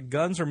have? It's like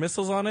guns or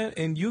missiles on it,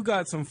 and you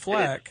got some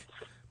flack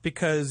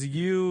because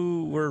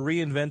you were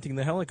reinventing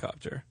the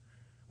helicopter,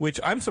 which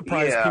I'm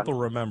surprised people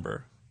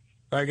remember.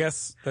 I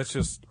guess that's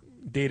just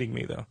dating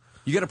me, though.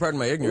 You got to pardon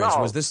my ignorance.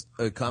 Was this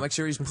a comic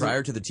series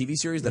prior to the TV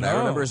series that I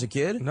remember as a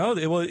kid? No,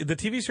 the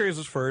TV series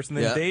was first, and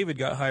then David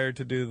got hired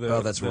to do the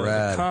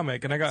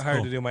comic, and I got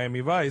hired to do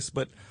Miami Vice.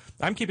 But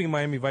I'm keeping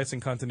Miami Vice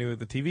in continuity with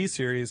the TV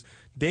series.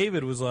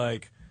 David was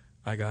like,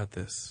 I got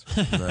this.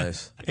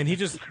 Nice. And he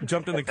just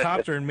jumped in the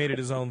copter and made it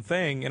his own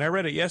thing. And I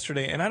read it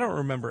yesterday, and I don't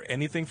remember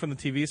anything from the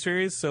TV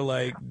series. So,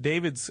 like,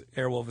 David's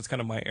Airwolf is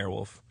kind of my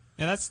Airwolf.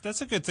 Yeah,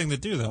 that's a good thing to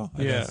do, though.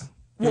 I guess.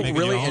 Well,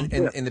 really,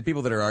 and the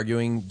people that are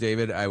arguing,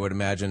 David, I would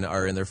imagine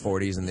are in their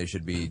 40s and they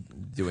should be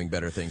doing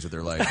better things with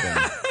their life. Than,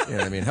 you know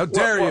what I mean? How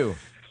dare you?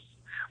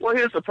 Well,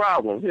 here's the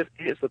problem.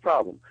 Here's the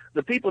problem.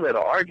 The people that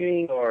are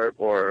arguing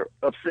or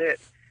upset,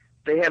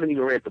 they haven't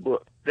even read the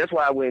book. That's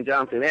why when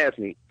Jonathan asked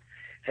me,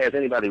 has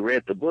anybody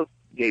read the book,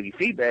 gave you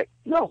feedback?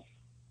 No.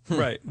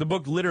 Right. The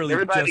book literally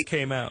just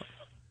came out.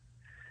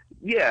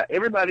 Yeah,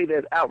 everybody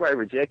that outright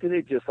rejected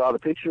it just saw the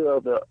picture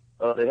of the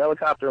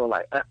helicopter and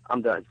like,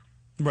 I'm done.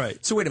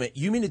 Right. So wait a minute.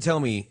 You mean to tell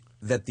me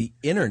that the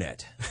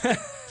internet,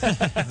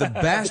 the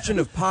bastion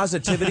of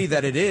positivity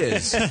that it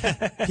is,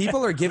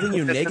 people are giving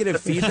you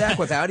negative feedback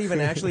without even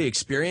actually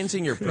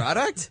experiencing your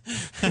product?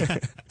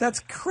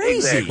 That's crazy.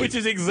 Exactly. Which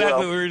is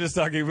exactly what we were just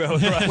talking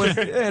about.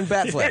 And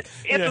Batfleck.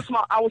 It's a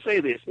small. I will say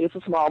this: it's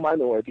a small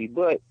minority,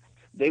 but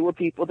they were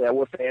people that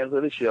were fans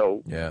of the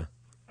show. Yeah.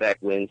 Back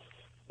when,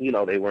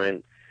 they were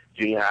in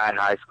junior high,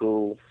 high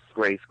school,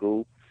 grade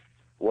school,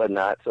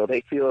 whatnot. So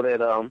they feel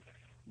that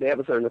they have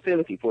a certain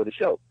affinity for the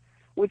show,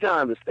 which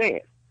I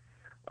understand.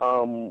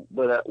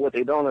 But what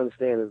they don't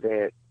understand is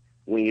that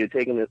when you're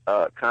taking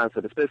a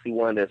concept, especially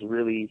one that's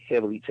really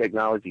heavily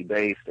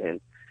technology-based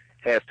and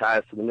has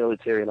ties to the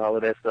military and all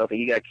of that stuff, and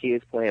you got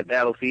kids playing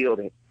Battlefield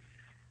and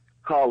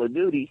Call of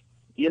Duty,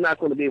 you're not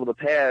going to be able to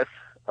pass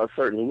a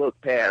certain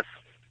look past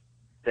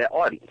that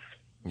audience.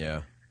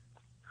 Yeah.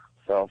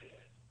 So.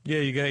 Yeah,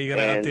 you got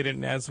to update it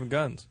and add some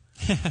guns.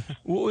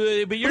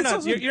 But you're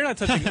not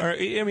touching.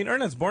 I mean,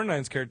 Ernest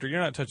Borgnine's character. You're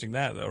not touching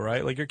that though,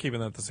 right? Like you're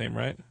keeping that the same,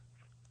 right?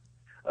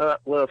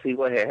 Well, see,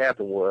 what had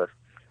happened was,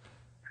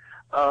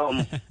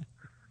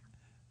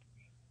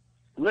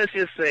 let's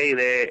just say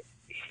that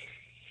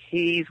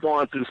he's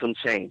going through some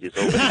changes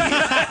over the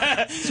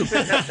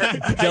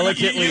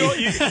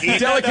years.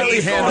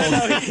 Delicately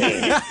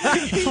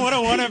handled. What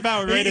a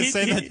wonderful way to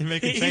say that you're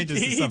making changes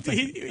to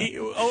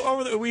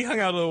something. We hung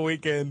out over the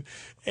weekend,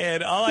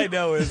 and all I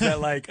know is that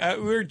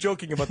we were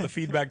joking about the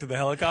feedback to the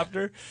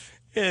helicopter.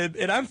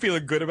 And I'm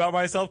feeling good about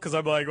myself because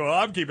I'm like, well,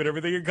 I'm keeping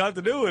everything in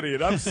continuity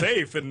and I'm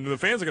safe and the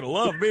fans are going to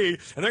love me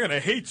and they're going to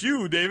hate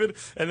you, David.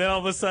 And then all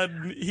of a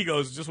sudden he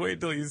goes, just wait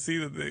until you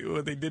see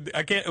what they did.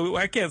 I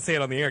can't say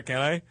it on the air, can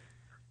I?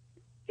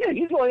 Yeah,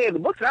 you go ahead. The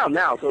book's out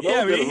now, so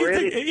those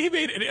he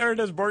made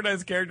Ernest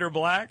Borgnine's character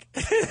black.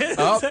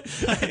 So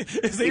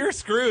you're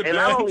screwed. And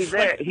not only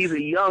that, he's a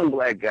young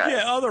black guy.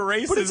 Yeah, all the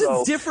races. But it's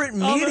a different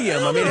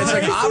medium. I mean, it's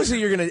like obviously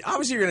you're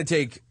gonna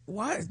take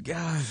what?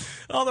 God,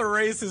 all the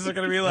races are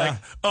gonna be like,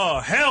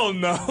 oh hell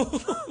no.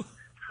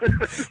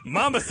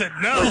 Mama said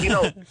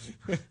no.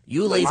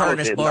 You leave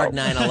Ernest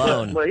Borgnine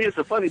alone. But here's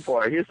the funny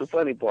part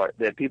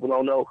that people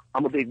don't know.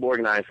 I'm a big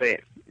Borgnine fan.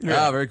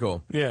 Yeah. Oh, very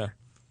cool. Yeah.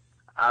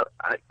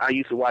 I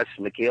used to watch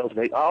McHale's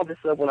Navy, all this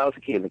stuff when I was a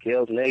kid.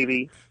 McHale's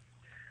Navy,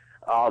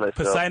 all that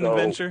Poseidon stuff. So,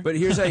 Adventure. But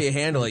here's how you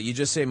handle it. You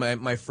just say,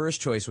 my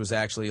first choice was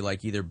actually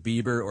like either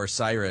Bieber or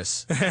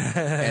Cyrus.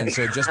 And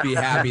so just be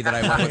happy that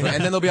I went with him.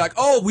 And then they'll be like,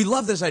 oh, we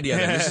love this idea.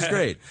 Then. This is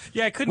great.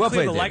 Yeah, I couldn't Well clear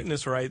played, the David.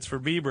 likeness rights for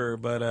Bieber,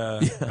 but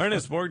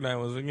Ernest Borgnine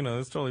was,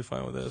 it's totally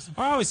fine with this.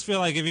 I always feel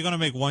like if you're going to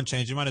make one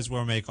change, you might as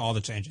well make all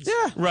the changes.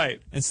 Yeah.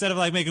 Right. Instead of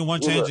like making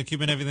one change and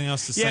keeping everything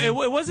else the Yeah, same.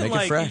 it wasn't Make it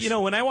like, fresh.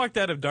 when I walked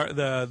out of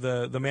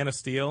the Man of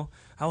Steel,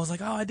 I was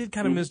like, oh, I did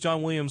kind of miss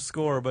John Williams'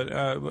 score, but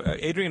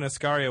Adrian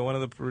Ascaria, one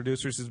of the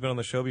producers who's been on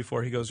the show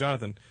before, he goes,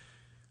 Jonathan,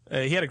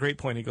 he had a great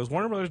point. He goes,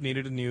 Warner Brothers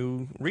needed a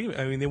new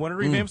they wanted to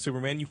revamp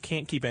Superman. You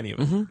can't keep any of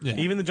it. Yeah.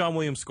 Even the John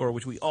Williams score,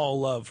 which we all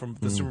love from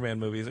the Superman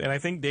movies. And I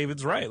think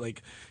David's right.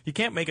 Like, you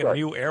can't make a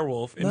new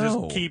Airwolf and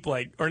No. just keep,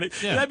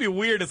 that'd be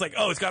weird. It's like,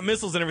 oh, it's got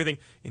missiles and everything.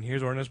 And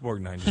here's Ernest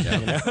Borgnine just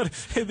hanging out.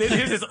 And then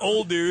here's this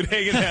old dude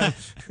hanging out.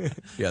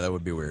 Yeah, that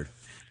would be weird.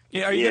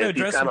 Yeah, are you going to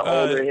he's address kind of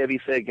older,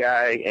 heavy-set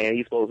guy, and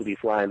he's supposed to be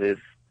flying this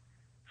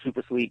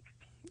super sleek.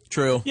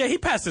 True. Yeah, he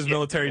passed his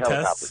military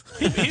helicopter. tests.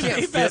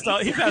 He passed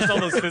all those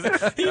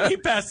physicals. He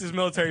passed his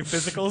military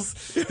physicals.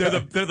 They're the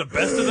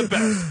best of the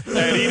best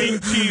at eating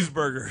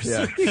cheeseburgers.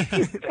 Yeah.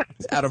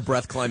 Out of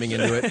breath climbing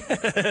into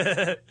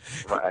it.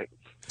 Right.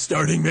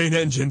 Starting main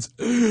engines.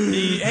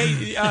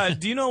 Hey,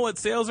 do you know what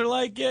sales are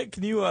like yet?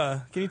 Can you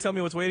tell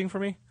me what's waiting for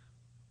me?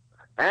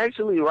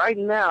 Actually, right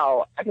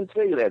now, I can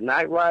tell you that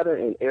Knight Rider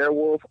and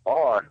Airwolf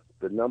are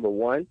the number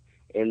 1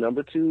 and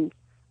number 2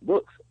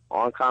 books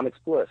on Comics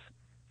Plus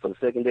for the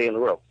second day in a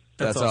row.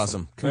 That's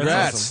awesome. That's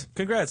Congrats. awesome.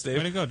 Congrats, Dave.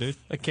 Way to go, dude.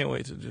 I can't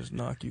wait to just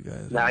knock you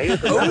guys Now, out.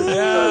 here's another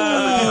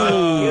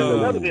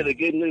bit of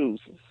good news.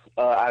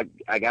 I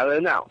got to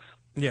announce.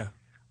 Yeah.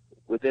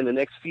 Within the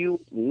next few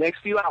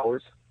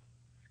hours,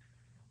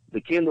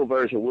 the Kindle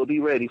version will be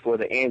ready for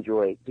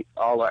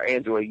all our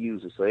Android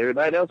users. So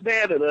everybody else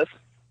mad at us.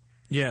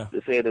 Yeah.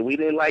 They said that we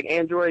didn't like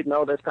Android.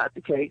 No, that's not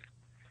the case.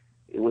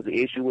 It was an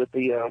issue with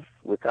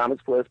with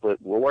Comics Plus,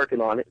 but we're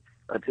working on it.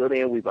 Until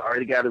then, we've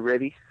already got it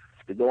ready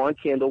to go on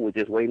Kindle. We're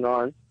just waiting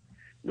on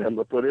them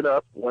to put it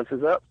up. Once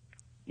it's up,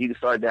 you can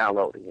start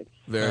downloading it.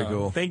 Very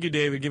cool. Thank you,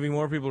 David, giving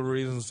more people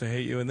reasons to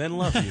hate you and then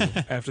love you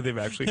after they've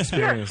actually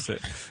experienced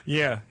it.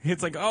 Yeah.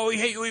 It's like, oh, we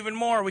hate you even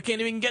more. We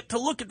can't even get to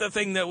look at the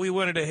thing that we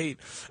wanted to hate.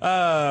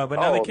 But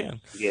now they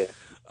can. Yeah.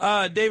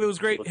 David, it was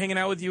great hanging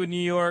out with you in New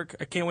York.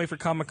 I can't wait for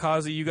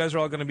Kamikaze. You guys are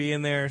all going to be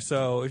in there.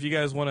 So if you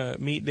guys want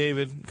to meet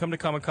David, come to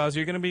Kamikaze.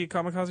 You're going to be at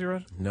Kamikaze,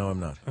 Rod? No,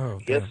 I'm not. Oh,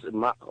 Yes,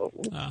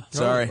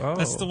 Sorry. Oh.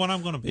 That's the one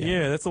I'm going to be at.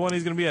 Yeah, that's the one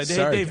he's going to be at.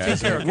 Sorry, Dave, take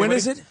guys. care. Okay, When buddy?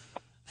 is it?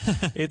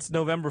 It's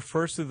November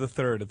 1st through the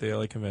 3rd at the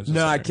LA Convention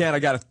No, Center. I can't. I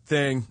got a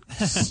thing.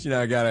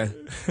 I got a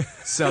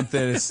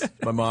something. It's,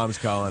 my mom's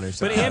calling or But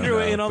something. Andrew I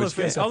don't know. and all But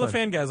you guys have the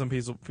fun.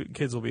 Fangasm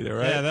kids will be there,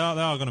 right? Yeah, they're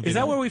all going to be Is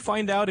there. that where we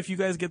find out if you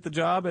guys get the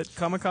job at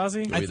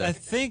Kamikaze? I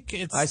think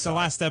it's the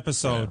last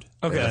episode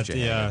Okay. that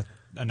the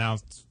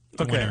announced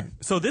the Okay, winner.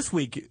 so this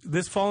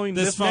next following week,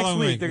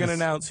 week, they're going to this-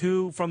 announce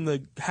who from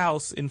the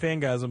house in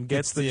Fangasm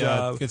gets the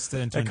job gets the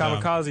at intern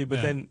job. Kamikaze, but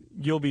Yeah. then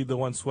you'll be the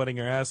one sweating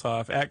your ass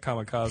off at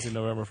Kamikaze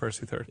November 1st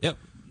through 3rd. Yep.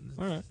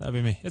 All right, that'll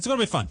be me. It's going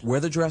to be fun.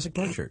 Wear the Jurassic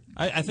Park shirt.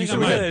 I think I should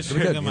might. wear that I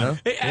shirt. think I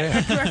might. Hey,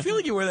 I feel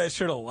like you wear that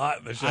shirt a lot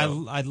in the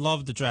show. I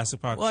love the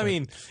Jurassic Park. Well, I shirt.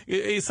 mean,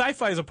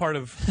 sci-fi is a part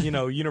of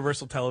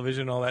Universal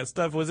Television and all that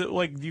stuff. Was it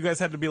like you guys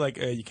had to be like,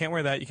 you can't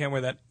wear that, you can't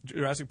wear that?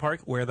 Jurassic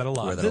Park, wear that a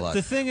lot. Wear that a lot.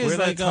 The thing Wear is,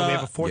 that like, we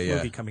have a fourth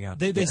movie coming out.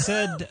 They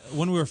said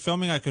when we were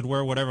filming, I could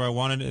wear whatever I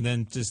wanted, and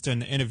then just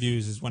in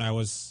interviews is when I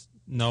was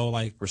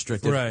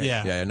restricted. Right.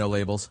 Yeah. No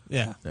labels.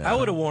 Yeah. I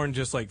would have worn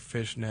just like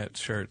fishnet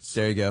shirts.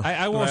 There you go.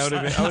 I wore. I would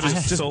have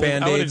Just just sold it. I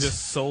would have Band-Aids.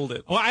 just sold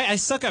it. Well, I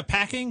suck at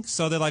packing,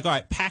 so they're like, all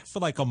right, pack for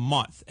like a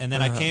month. And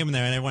then I came in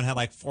there and everyone had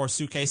like 4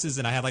 suitcases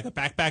and I had like a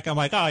backpack. I'm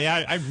like, oh,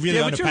 yeah, I really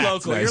Yeah, but you're underpacked.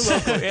 local. You're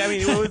local. I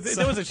mean,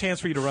 there was a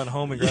chance for you to run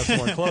home and grab some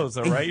more clothes,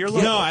 though, right? You're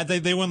local. No,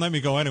 they wouldn't let me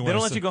go anywhere. They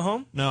don't let so- you go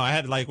home? No, I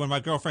had like when my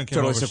girlfriend came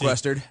Totally over.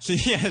 sequestered?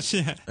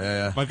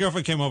 Yeah. My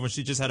girlfriend came over.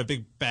 She just had a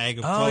big bag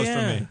of Oh, clothes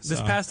yeah. for me. This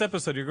so- past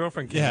episode, your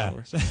girlfriend came Yeah.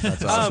 over.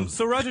 That's awesome.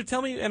 So, Roger,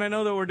 tell me, and I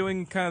know that we're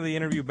doing kind of the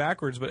interview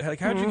backwards, but like,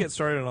 how did you get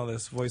started on all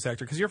this voice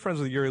actor? Because you're friends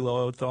with Yuri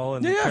Lowenthal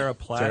and Yeah. Tara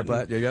Platt. Tara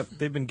Platt, and yep.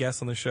 They've been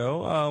guests on the show.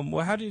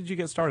 Well, how did you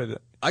get started?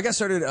 I got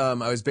started. I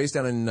was based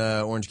down in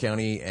Orange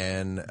County,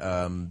 and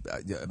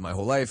my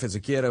whole life as a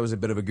kid, I was a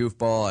bit of a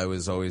goofball. I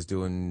was always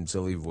doing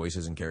silly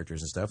voices and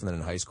characters and stuff. And then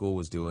in high school,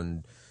 was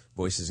doing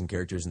voices and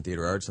characters in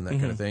theater arts and that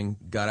kind of thing.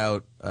 Got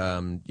out,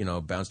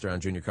 bounced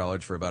around junior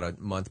college for about a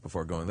month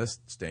before going, this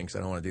stinks. I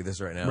don't want to do this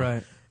right now.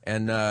 Right.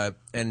 And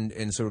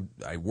so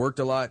I worked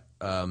a lot.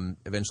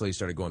 Eventually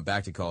started going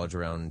back to college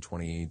around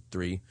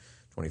 23,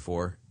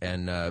 24.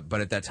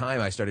 But at that time,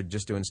 I started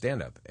just doing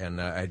stand-up.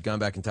 And I had gone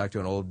back and talked to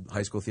an old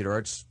high school theater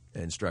arts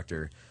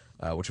instructor,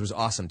 which was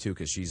awesome, too,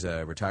 because she's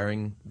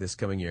retiring this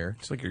coming year.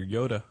 It's like your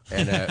Yoda.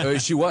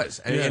 And she was.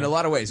 And Yeah. in a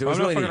lot of ways. It was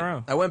I'm not really fucking neat.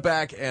 around. I went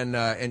back, and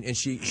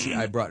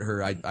I brought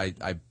her,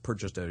 I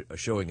purchased a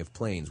showing of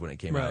Planes when it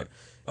came Right. out.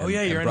 Oh,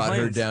 yeah, you're in brought her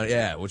Planes. down.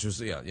 Yeah, which was,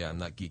 yeah, I'm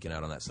not geeking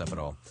out on that stuff at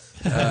all.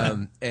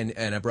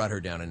 And I brought her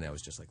down, and I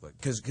was just like, look,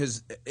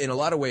 because in a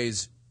lot of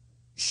ways,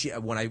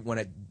 when I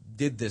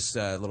did this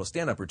little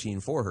stand-up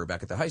routine for her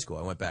back at the high school.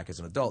 I went back as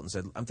an adult and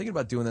said, I'm thinking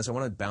about doing this. I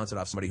want to bounce it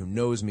off somebody who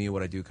knows me,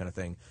 what I do kind of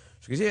thing.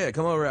 She goes, yeah,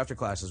 come over after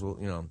classes.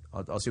 We'll,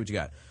 I'll see what you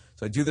got.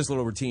 So I do this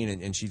little routine,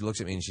 and she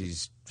looks at me, and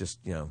she's just,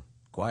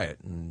 quiet.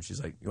 And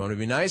she's like, you want me to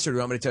be nice, or do you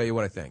want me to tell you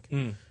what I think?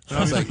 And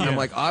I'm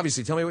like,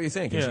 obviously, tell me what you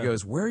think. And she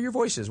goes, where are your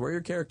voices? Where are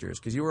your characters?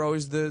 Because you were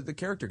always the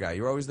character guy.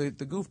 You were always the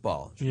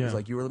goofball. She was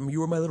like, you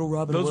were my little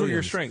Robin Those Williams. were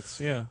your strengths,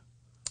 yeah.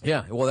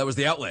 Yeah, well, that was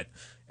the outlet.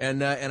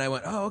 And I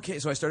went, oh, okay.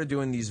 So I started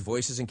doing these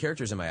voices and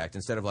characters in my act.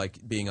 Instead of like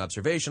being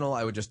observational,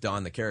 I would just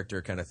don the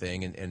character kind of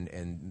thing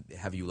and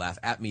have you laugh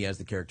at me as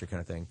the character kind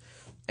of thing.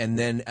 And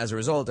then as a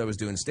result, I was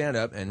doing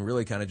stand-up and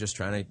really kind of just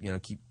trying to,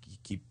 keep.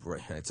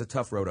 It's a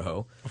tough row to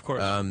hoe, of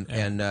course.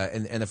 And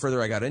the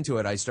further I got into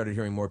it, I started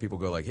hearing more people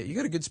go like, "Hey, you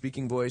got a good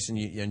speaking voice," and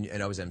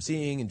I was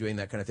emceeing and doing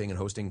that kind of thing and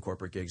hosting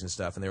corporate gigs and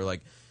stuff. And they were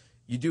like,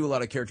 "You do a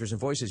lot of characters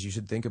and voices. You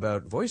should think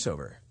about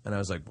voiceover." And I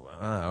was like,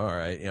 all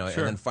right, Sure. And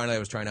then finally, I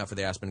was trying out for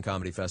the Aspen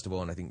Comedy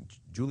Festival, and I think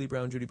Judy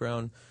Brown.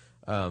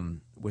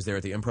 Was there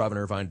at the Improv in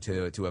Irvine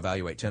to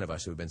evaluate 10 of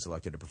us who had been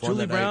selected to perform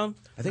Julie that Brown? night.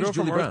 I think Girl it's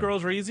Julie from Brown. Earth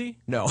Girls Were Easy?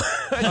 No.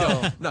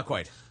 No, not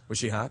quite. Was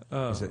she hot?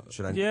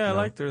 Should I? Yeah, no? I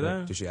liked her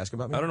then. Did she ask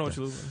about me? I don't know what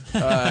she looked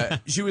like.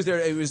 She was there.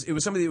 It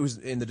was somebody that was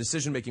in the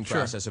decision-making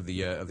process of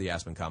the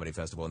Aspen Comedy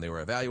Festival, and they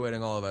were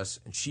evaluating all of us,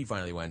 and she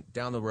finally went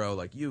down the row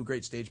like, you,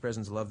 great stage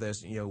presence, love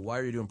this. Why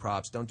are you doing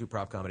props? Don't do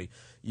prop comedy.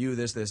 You,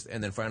 this.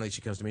 And then finally she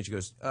comes to me and she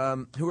goes,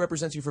 who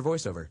represents you for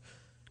voiceover?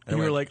 And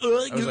you were like, I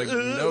was like,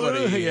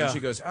 nobody. Yeah. And she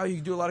goes, oh,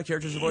 you do a lot of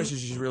characters and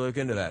voices. You should really look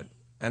into that.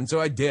 And so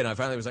I did. I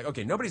finally was like,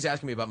 okay, nobody's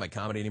asking me about my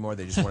comedy anymore.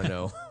 They just want to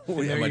know,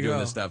 am I doing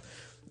this stuff?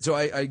 So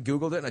I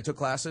Googled it, and I took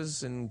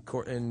classes in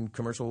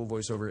commercial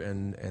voiceover,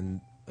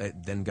 and I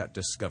then got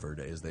discovered,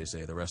 as they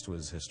say. The rest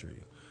was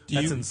history.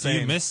 That's insane.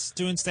 Do you miss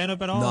doing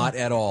stand-up at all? Not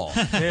at all.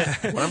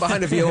 When I'm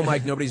behind a VO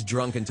mic, nobody's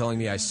drunk and telling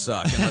me I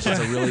suck, unless it's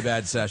a really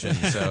bad session.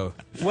 So,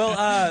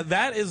 well,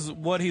 that is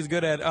what he's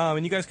good at.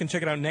 And you guys can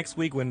check it out next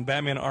week when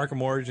Batman Arkham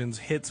Origins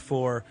hits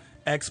for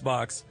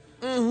Xbox,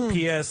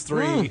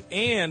 PS3,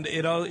 and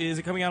is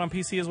it coming out on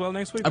PC as well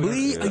next week? I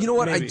believe. You know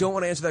what? Maybe. I don't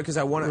want to answer that because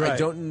I want. Right. I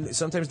don't.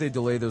 Sometimes they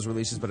delay those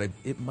releases, but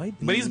it might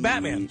be. But he's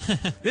Batman.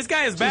 This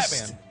guy is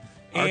Batman.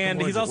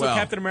 And he's also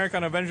Captain America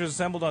on Avengers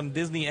Assembled on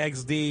Disney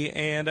XD.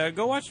 And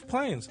go watch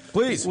Planes.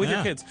 Please. With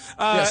your kids.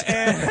 Yes.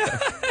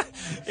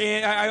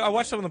 And I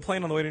watched him on the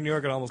plane on the way to New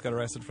York and I almost got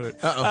arrested for it.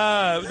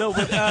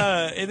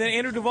 And then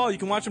Andrew Duvall, you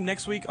can watch him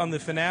next week on the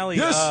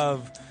finale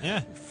of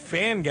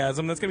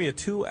Fangasm. That's going to be a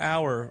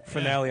 2-hour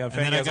finale on Fangasm.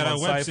 And then I got on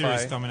a web Sci-Fi.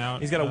 series coming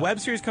out. He's got a web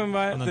series coming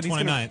by on the that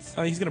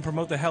 29th. he's going to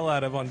promote the hell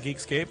out of on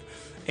Geekscape.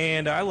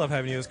 And I love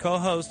having you as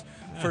co-host.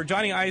 For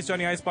Johnny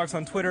Icebox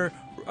on Twitter,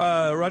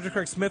 Roger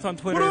Craig Smith on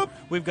Twitter.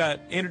 We've got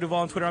Andrew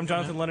Duvall on Twitter. I'm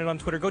Jonathan Lennon on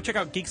Twitter. Go check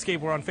out Geekscape.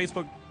 We're on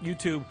Facebook,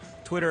 YouTube,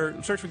 Twitter.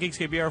 Search for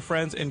Geekscape. Be our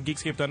friends and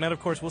Geekscape.net, of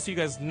course. We'll see you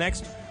guys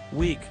next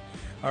week.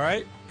 All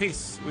right?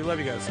 Peace. We love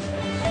you guys.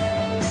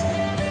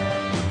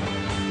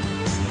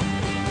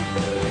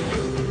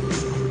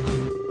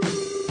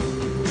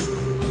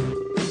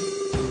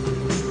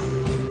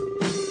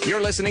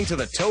 You're listening to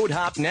the Toad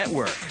Hop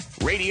Network,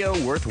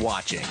 radio worth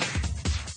watching.